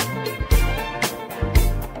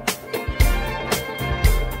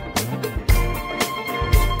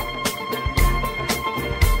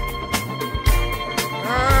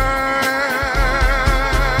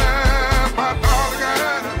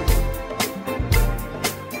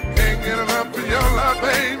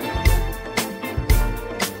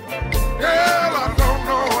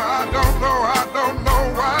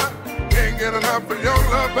 Enough of your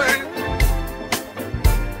love, babe.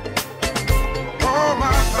 Oh,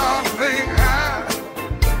 my darling, I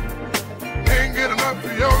can't get enough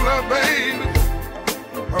of your love, baby.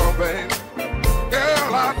 Oh, baby.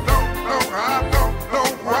 Girl, I don't know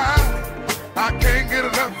why I can't get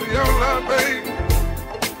enough of your love, baby.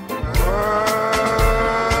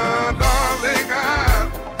 Darling, I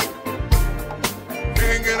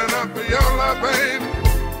can't get enough of your love, baby.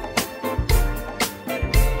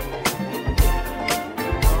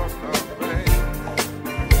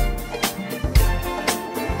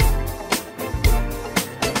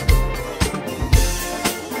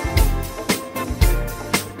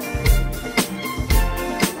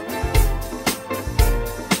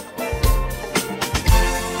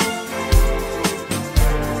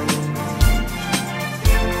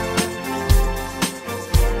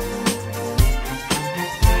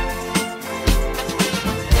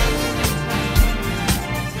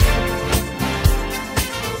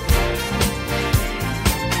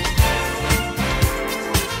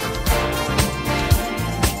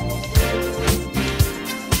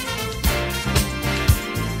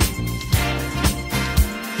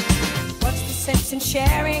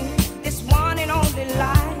 Sharing this one and only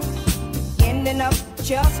life, ending up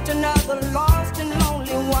just another lost and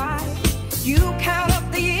lonely wife. You count up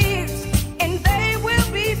the years and they will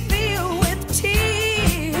be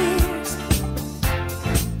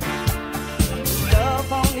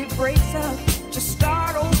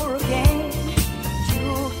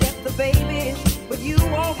you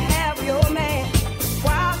won't have your man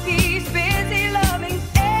while he's busy loving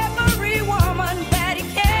every woman that he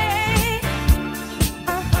can.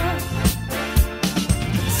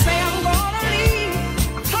 Say I'm gonna leave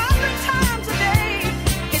 100 times a day.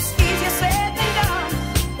 It's easier said than done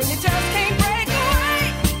when you just can't break away.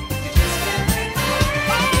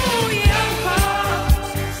 Oh, young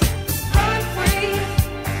hearts, run free.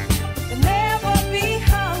 You'll never be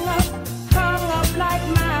hung up like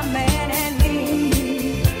my man and me.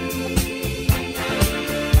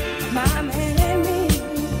 My man and me.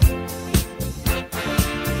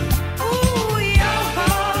 Ooh, young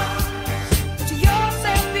heart, to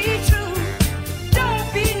yourself be true. Don't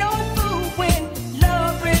be no fool when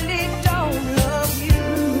love really don't love you.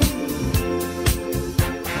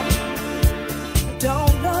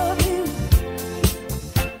 Don't love you.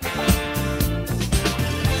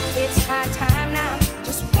 It's high time now,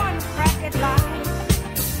 just one crack at life.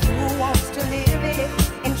 Who wants to live it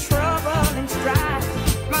in trouble and strife?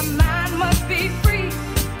 My mind must be free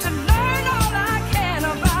to learn all I can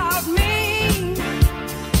about me.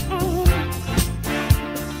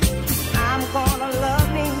 I'm gonna love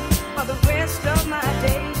me for the rest of my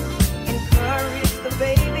days. Encourage the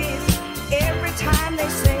babies every time they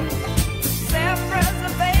say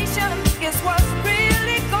self-preservation is what's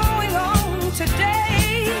really going on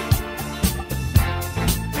today.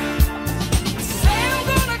 Say I'm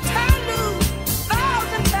gonna turn loose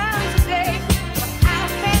 1,000 times a day, but how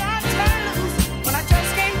can I turn loose when I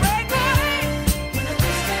just can't break away?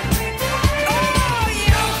 Oh,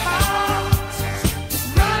 young hearts,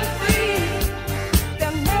 run free.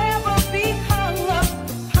 They'll never be hung up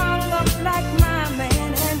like my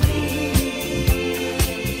man and me.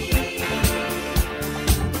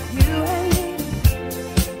 You and me.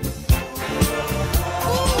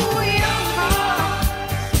 Ooh, young heart,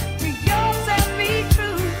 to yourself be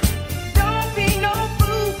true. Don't be no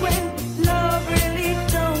fool when love really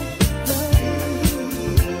don't love you.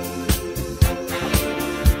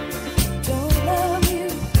 Don't love you.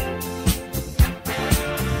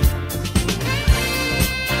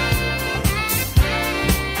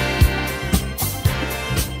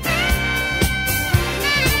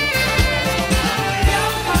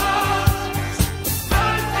 Young hearts,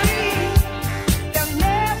 run free. They'll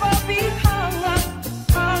never be hung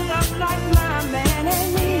up like my man and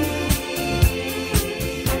me.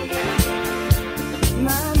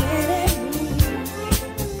 My man and me.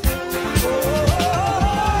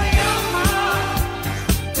 Oh, young heart,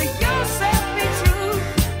 to yourself be true.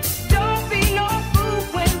 Don't be no fool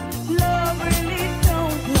when love really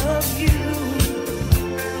don't love you.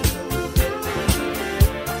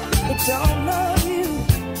 It don't love you.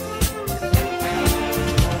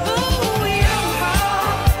 Ooh, young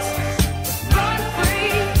hearts, run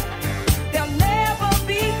free. They'll never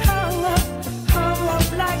be hung up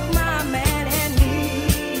like my man and me.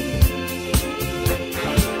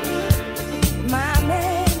 My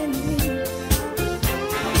man and me.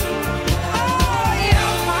 Oh,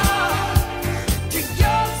 young heart, to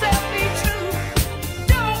yourself be true.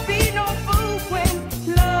 Don't be no fool when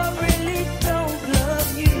love really don't love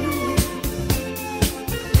you.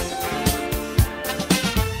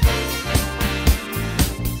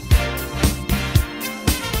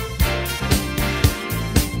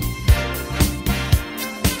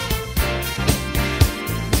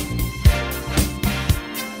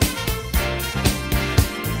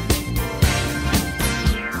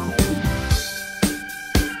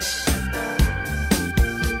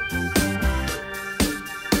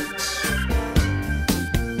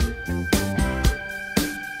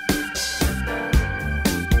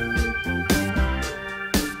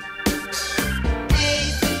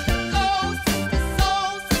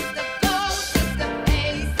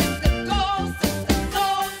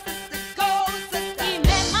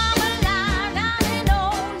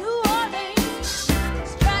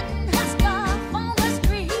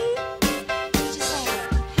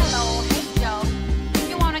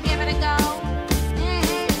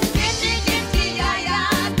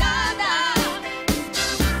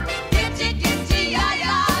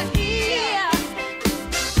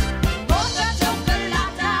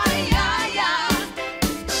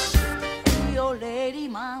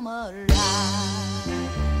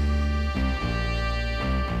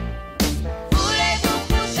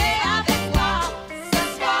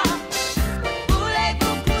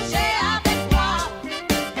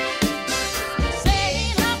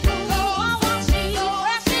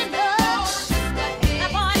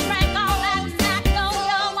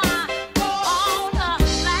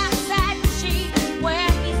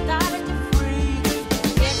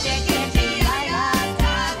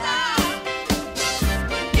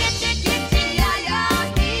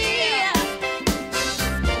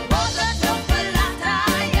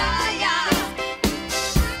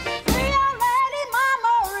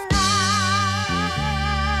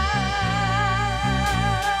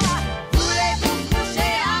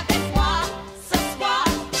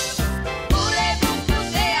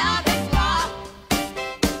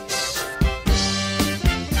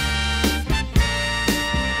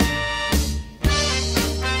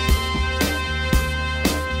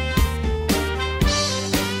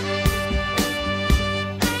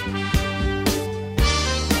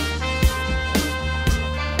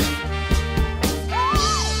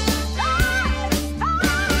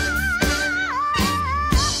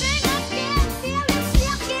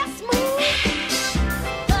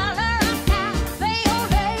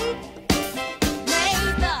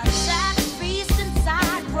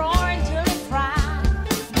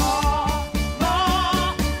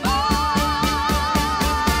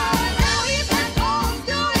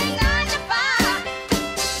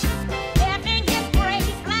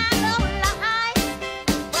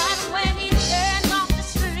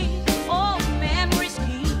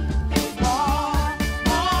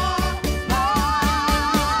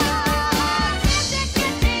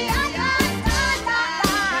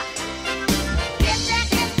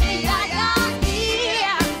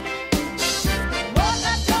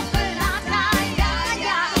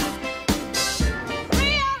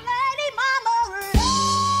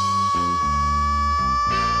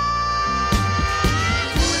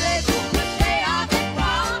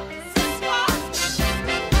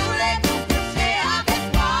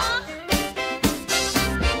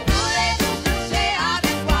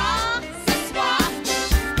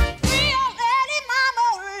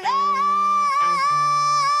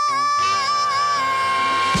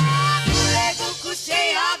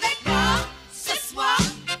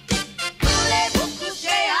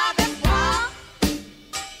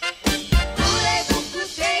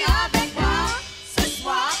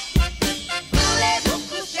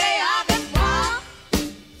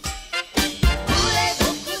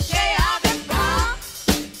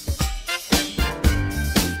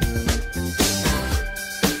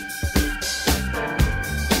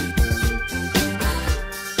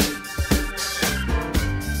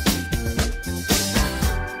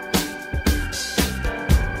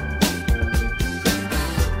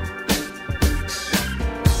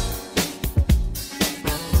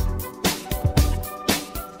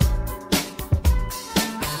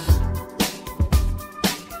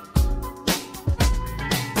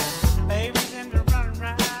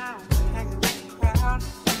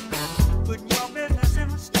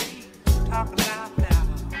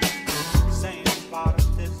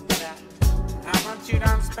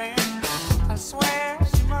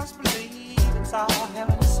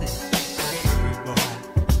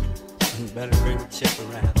 better bring the chick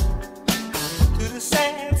around. To the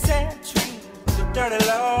sad, sad truth, the dirty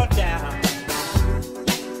low down.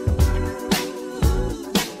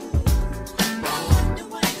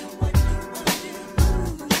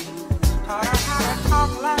 Taught her how to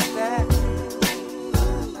talk like that.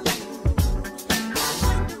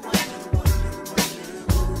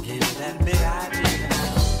 Gave her that big idea.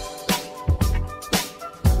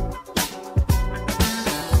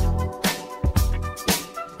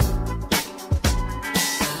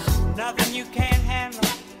 Nothing you can't handle,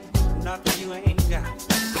 nothing you ain't got.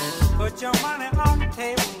 Put your money on the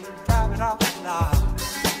table and drive it off the lot.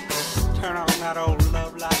 Turn on that old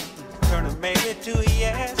love light, turn a maybe to a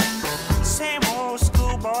yes. Same old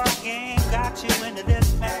schoolboy game got you into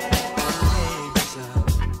this mess. Hey, son,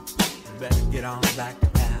 you better get on back to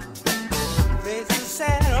town. Face the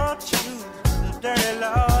sad old truth, the dirty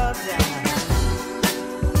love down.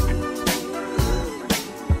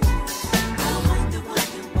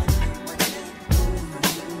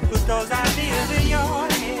 Put those ideas in your head.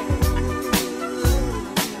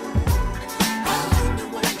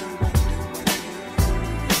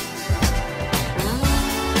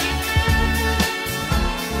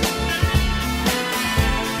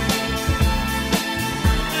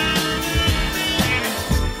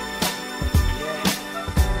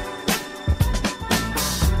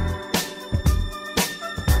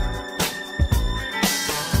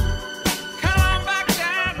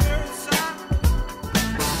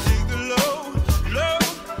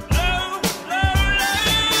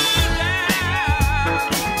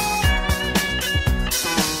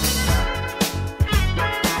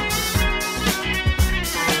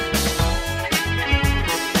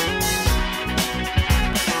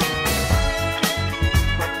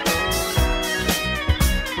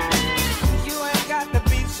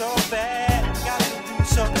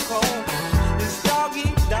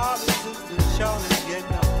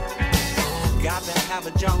 Have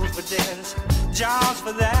a Jones for this, Jones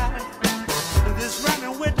for that. This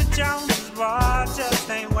running with the Joneses, boy, just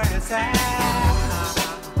ain't where it's at.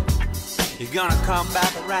 You're gonna come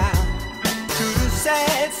back around to the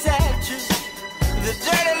sad, sad truth, the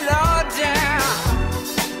dirty low down.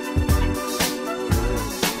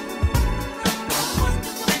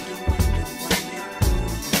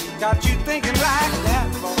 Got you thinking like that,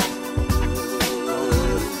 boy.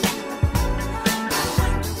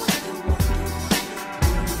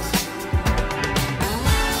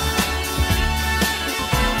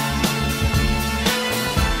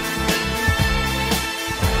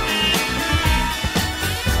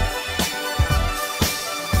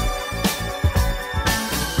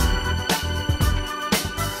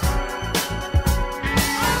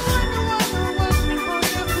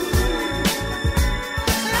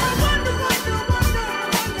 I wonder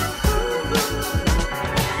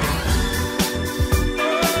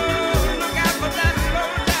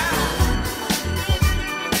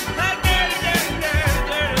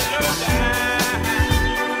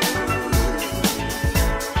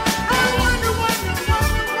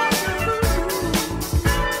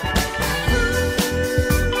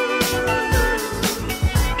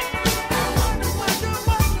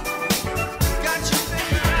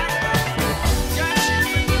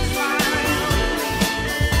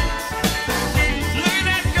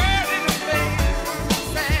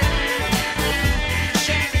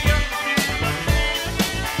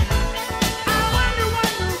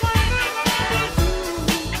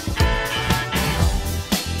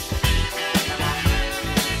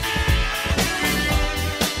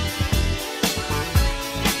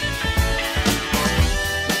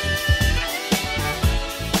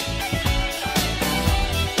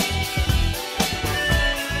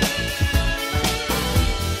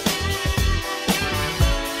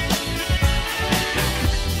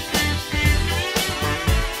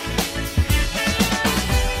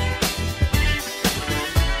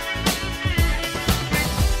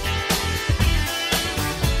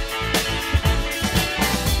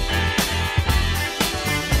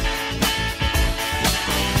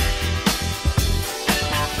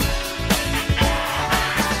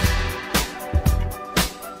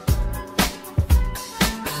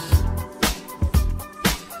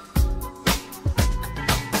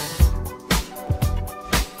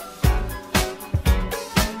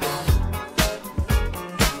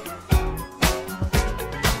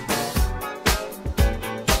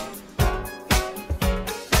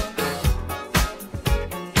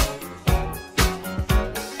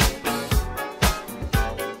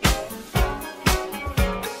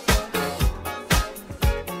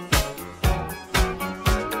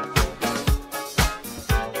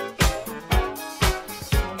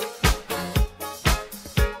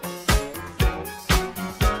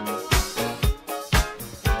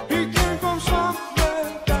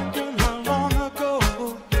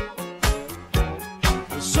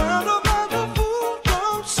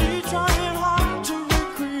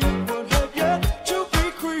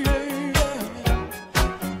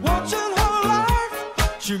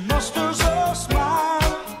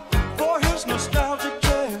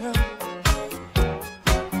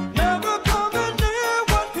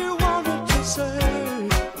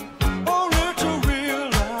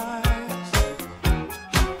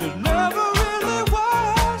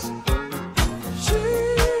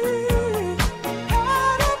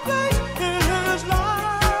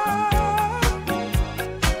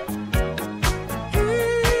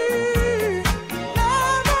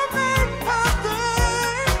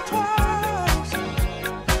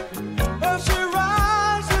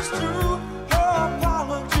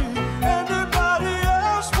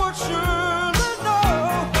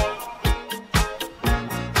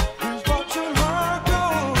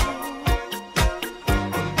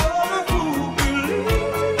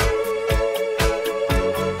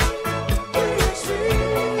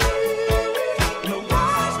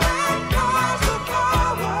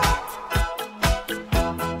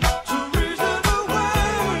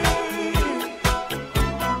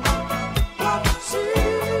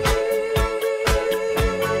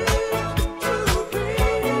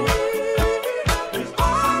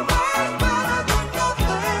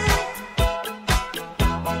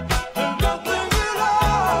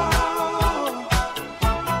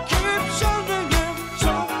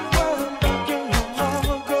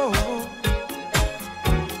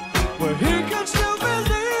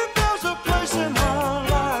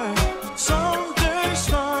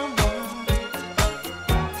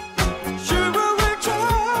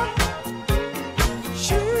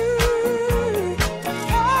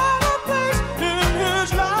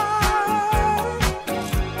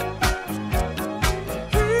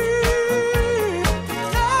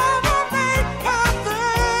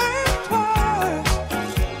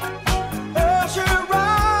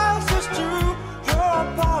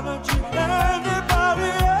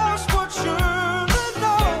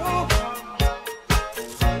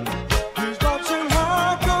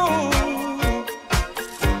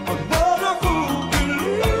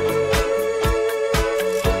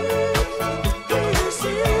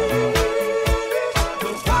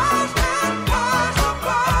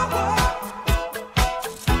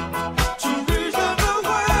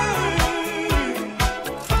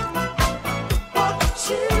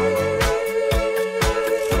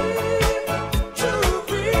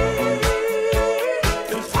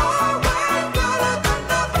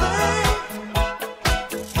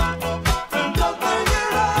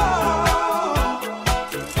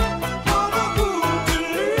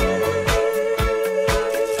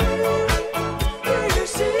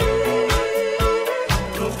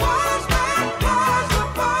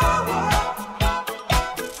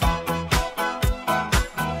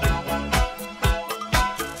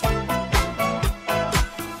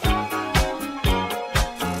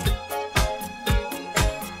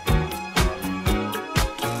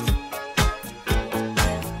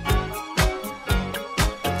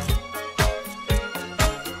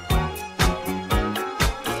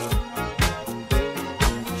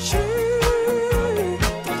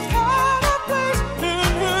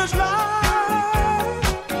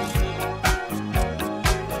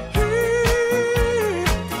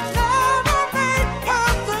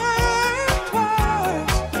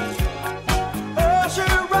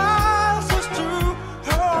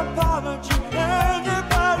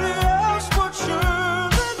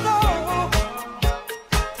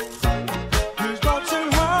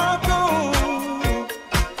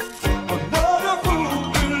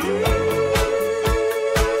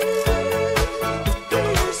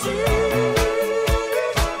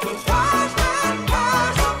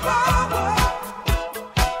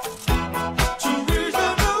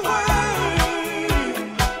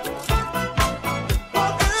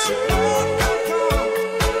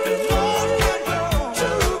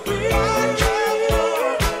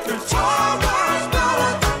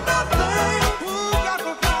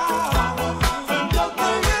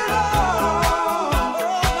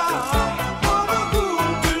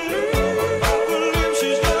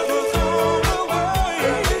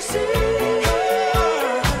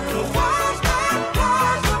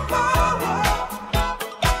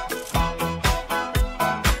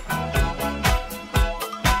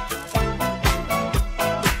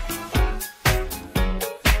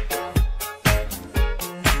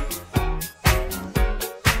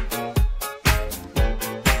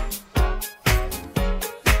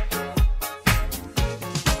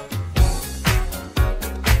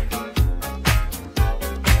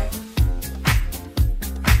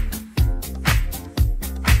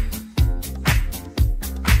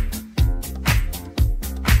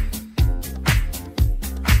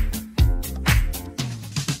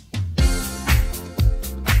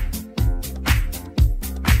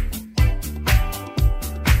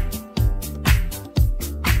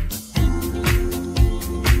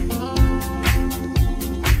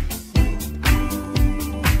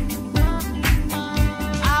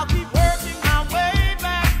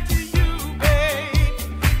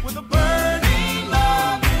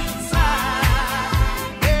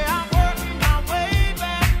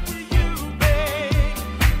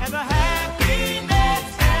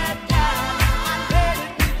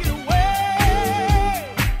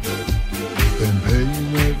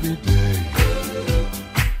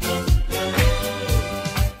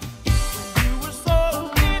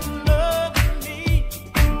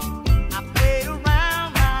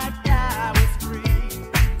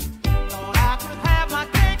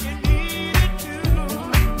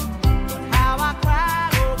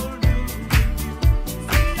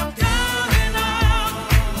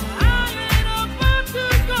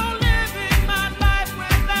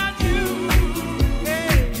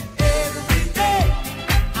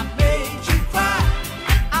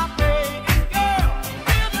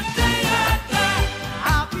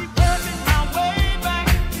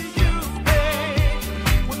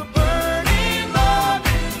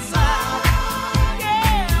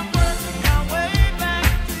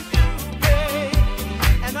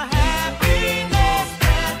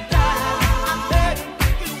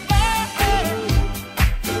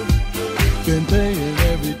been paying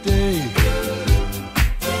every day.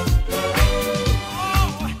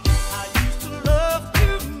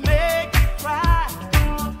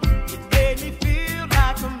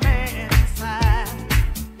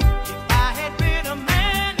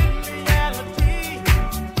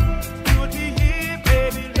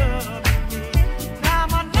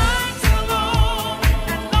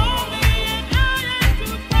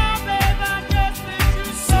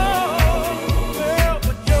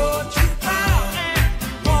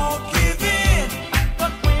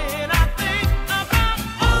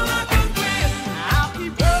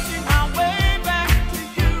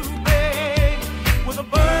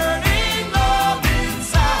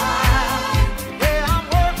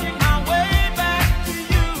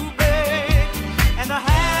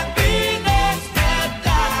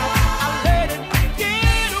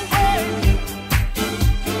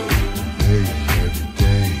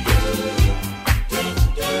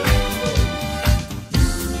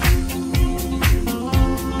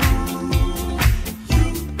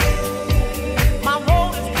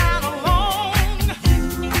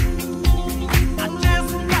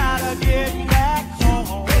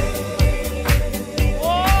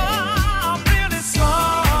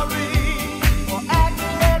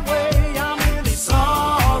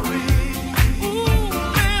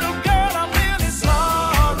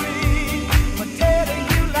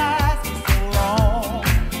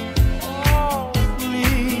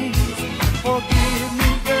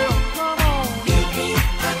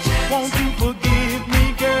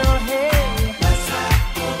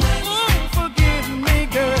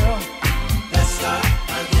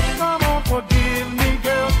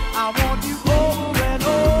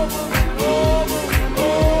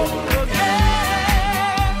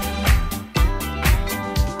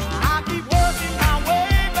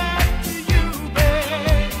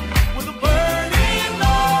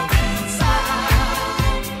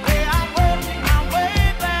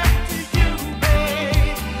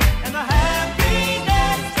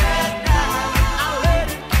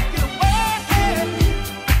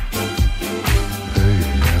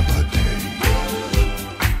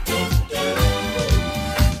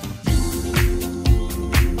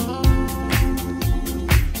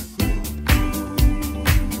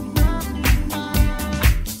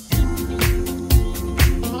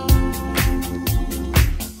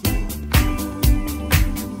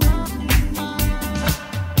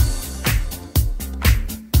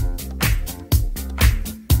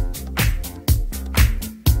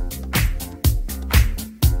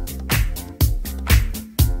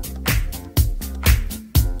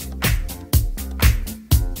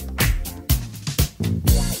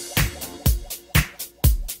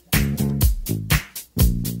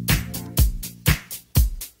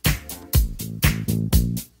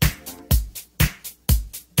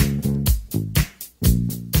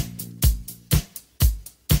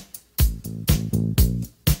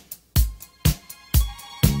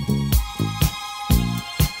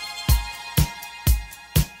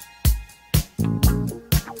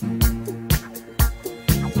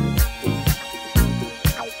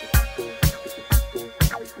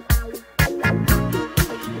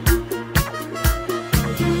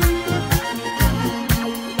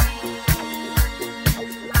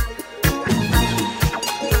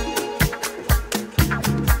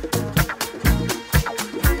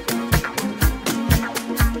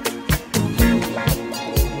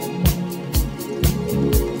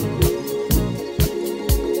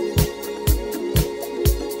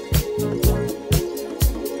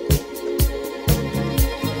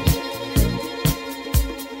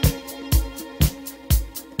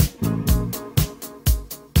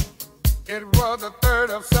 It was the 3rd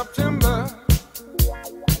of September.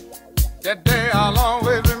 That day I'll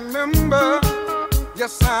always remember.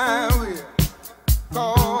 Yes, I will.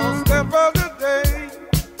 'Cause that was the day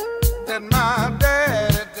that my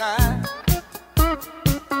daddy died.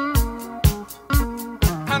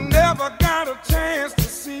 I never got a chance to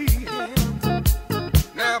see him.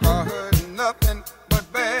 Never heard nothing but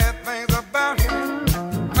bad things about him.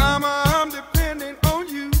 Mama, I'm depending on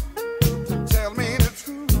you to tell me the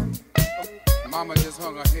truth. Mama just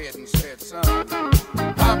hung her head and said, son,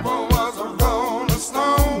 Papa was a rolling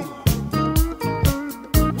stone.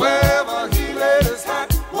 Wherever he laid his hat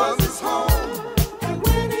was his home. And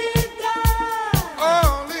when he died,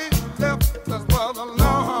 all he left us was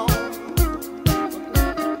alone.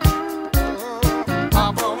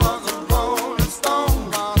 Papa was a rolling stone,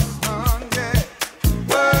 my son, yeah.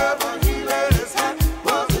 Wherever he laid his hat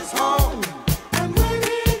was his home. And when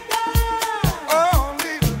he died, all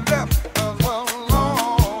he left us was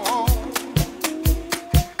alone.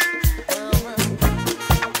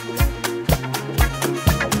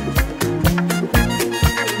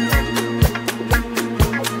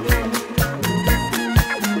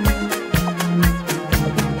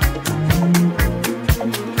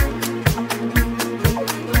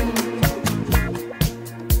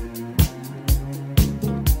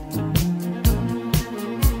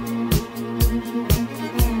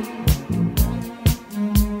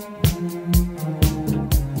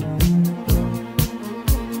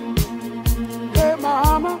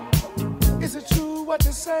 what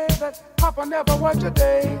you say that Papa never worked a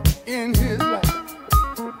day in his life.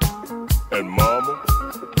 And Mama,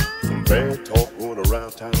 some bad talk going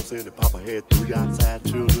around town saying that Papa had 3 outside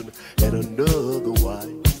children and another wife.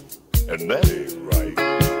 And that ain't right.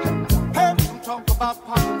 Heard some talk about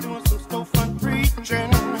Papa doing some storefront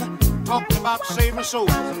preaching, talking about saving souls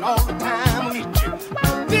and all the time leeching,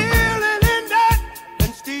 dealing in that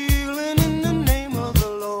and stealing in the name of the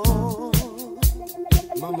Lord.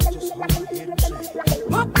 Mama just hold her head and say,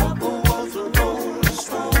 my Papa was a rolling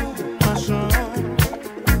stone, my son.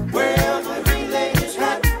 Wherever he laid his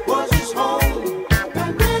hat was his home.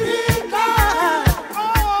 And when he died,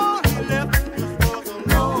 all he left was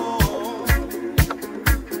alone.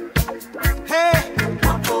 Hey,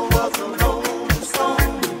 Papa was a rolling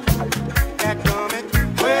stone. That coming,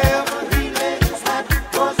 wherever he laid his hat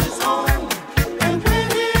was his home. And when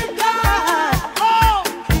he died, all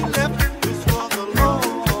he left was alone.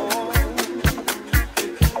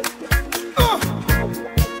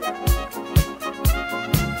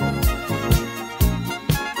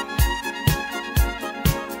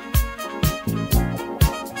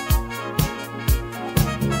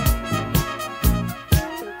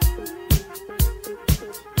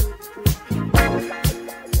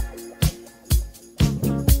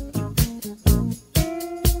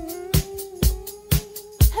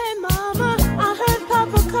 Hey mama, I heard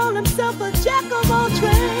Papa call himself a jack of all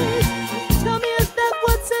trades. Tell me, is that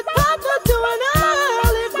what said Papa doing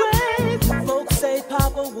early grave? Folks say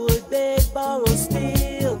Papa would beg, borrow,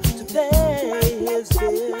 steal to pay his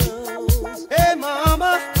bills. Hey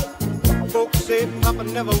mama, folks say Papa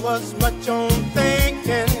never was much on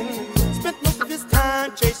thinking. Spent most of his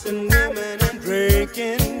time chasing women and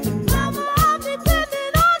drinking. Mama, I'm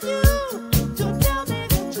depending on you to tell me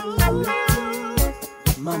the truth.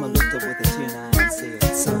 Mama looked up with a tear in her eye and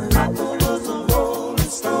said, son, Papa was a rolling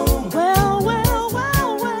stone. Well, well,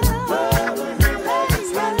 well, well. Wherever he laid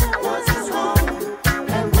his hat was his home.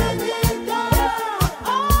 And when he died,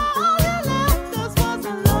 All you left us was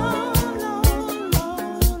alone, alone,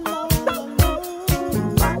 alone, alone.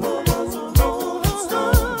 Papa was a rolling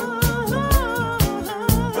stone.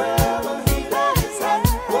 Wherever he laid his hat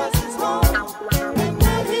was his home. And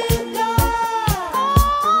when he died,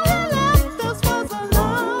 All you left us was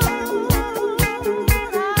alone.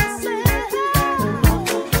 I said,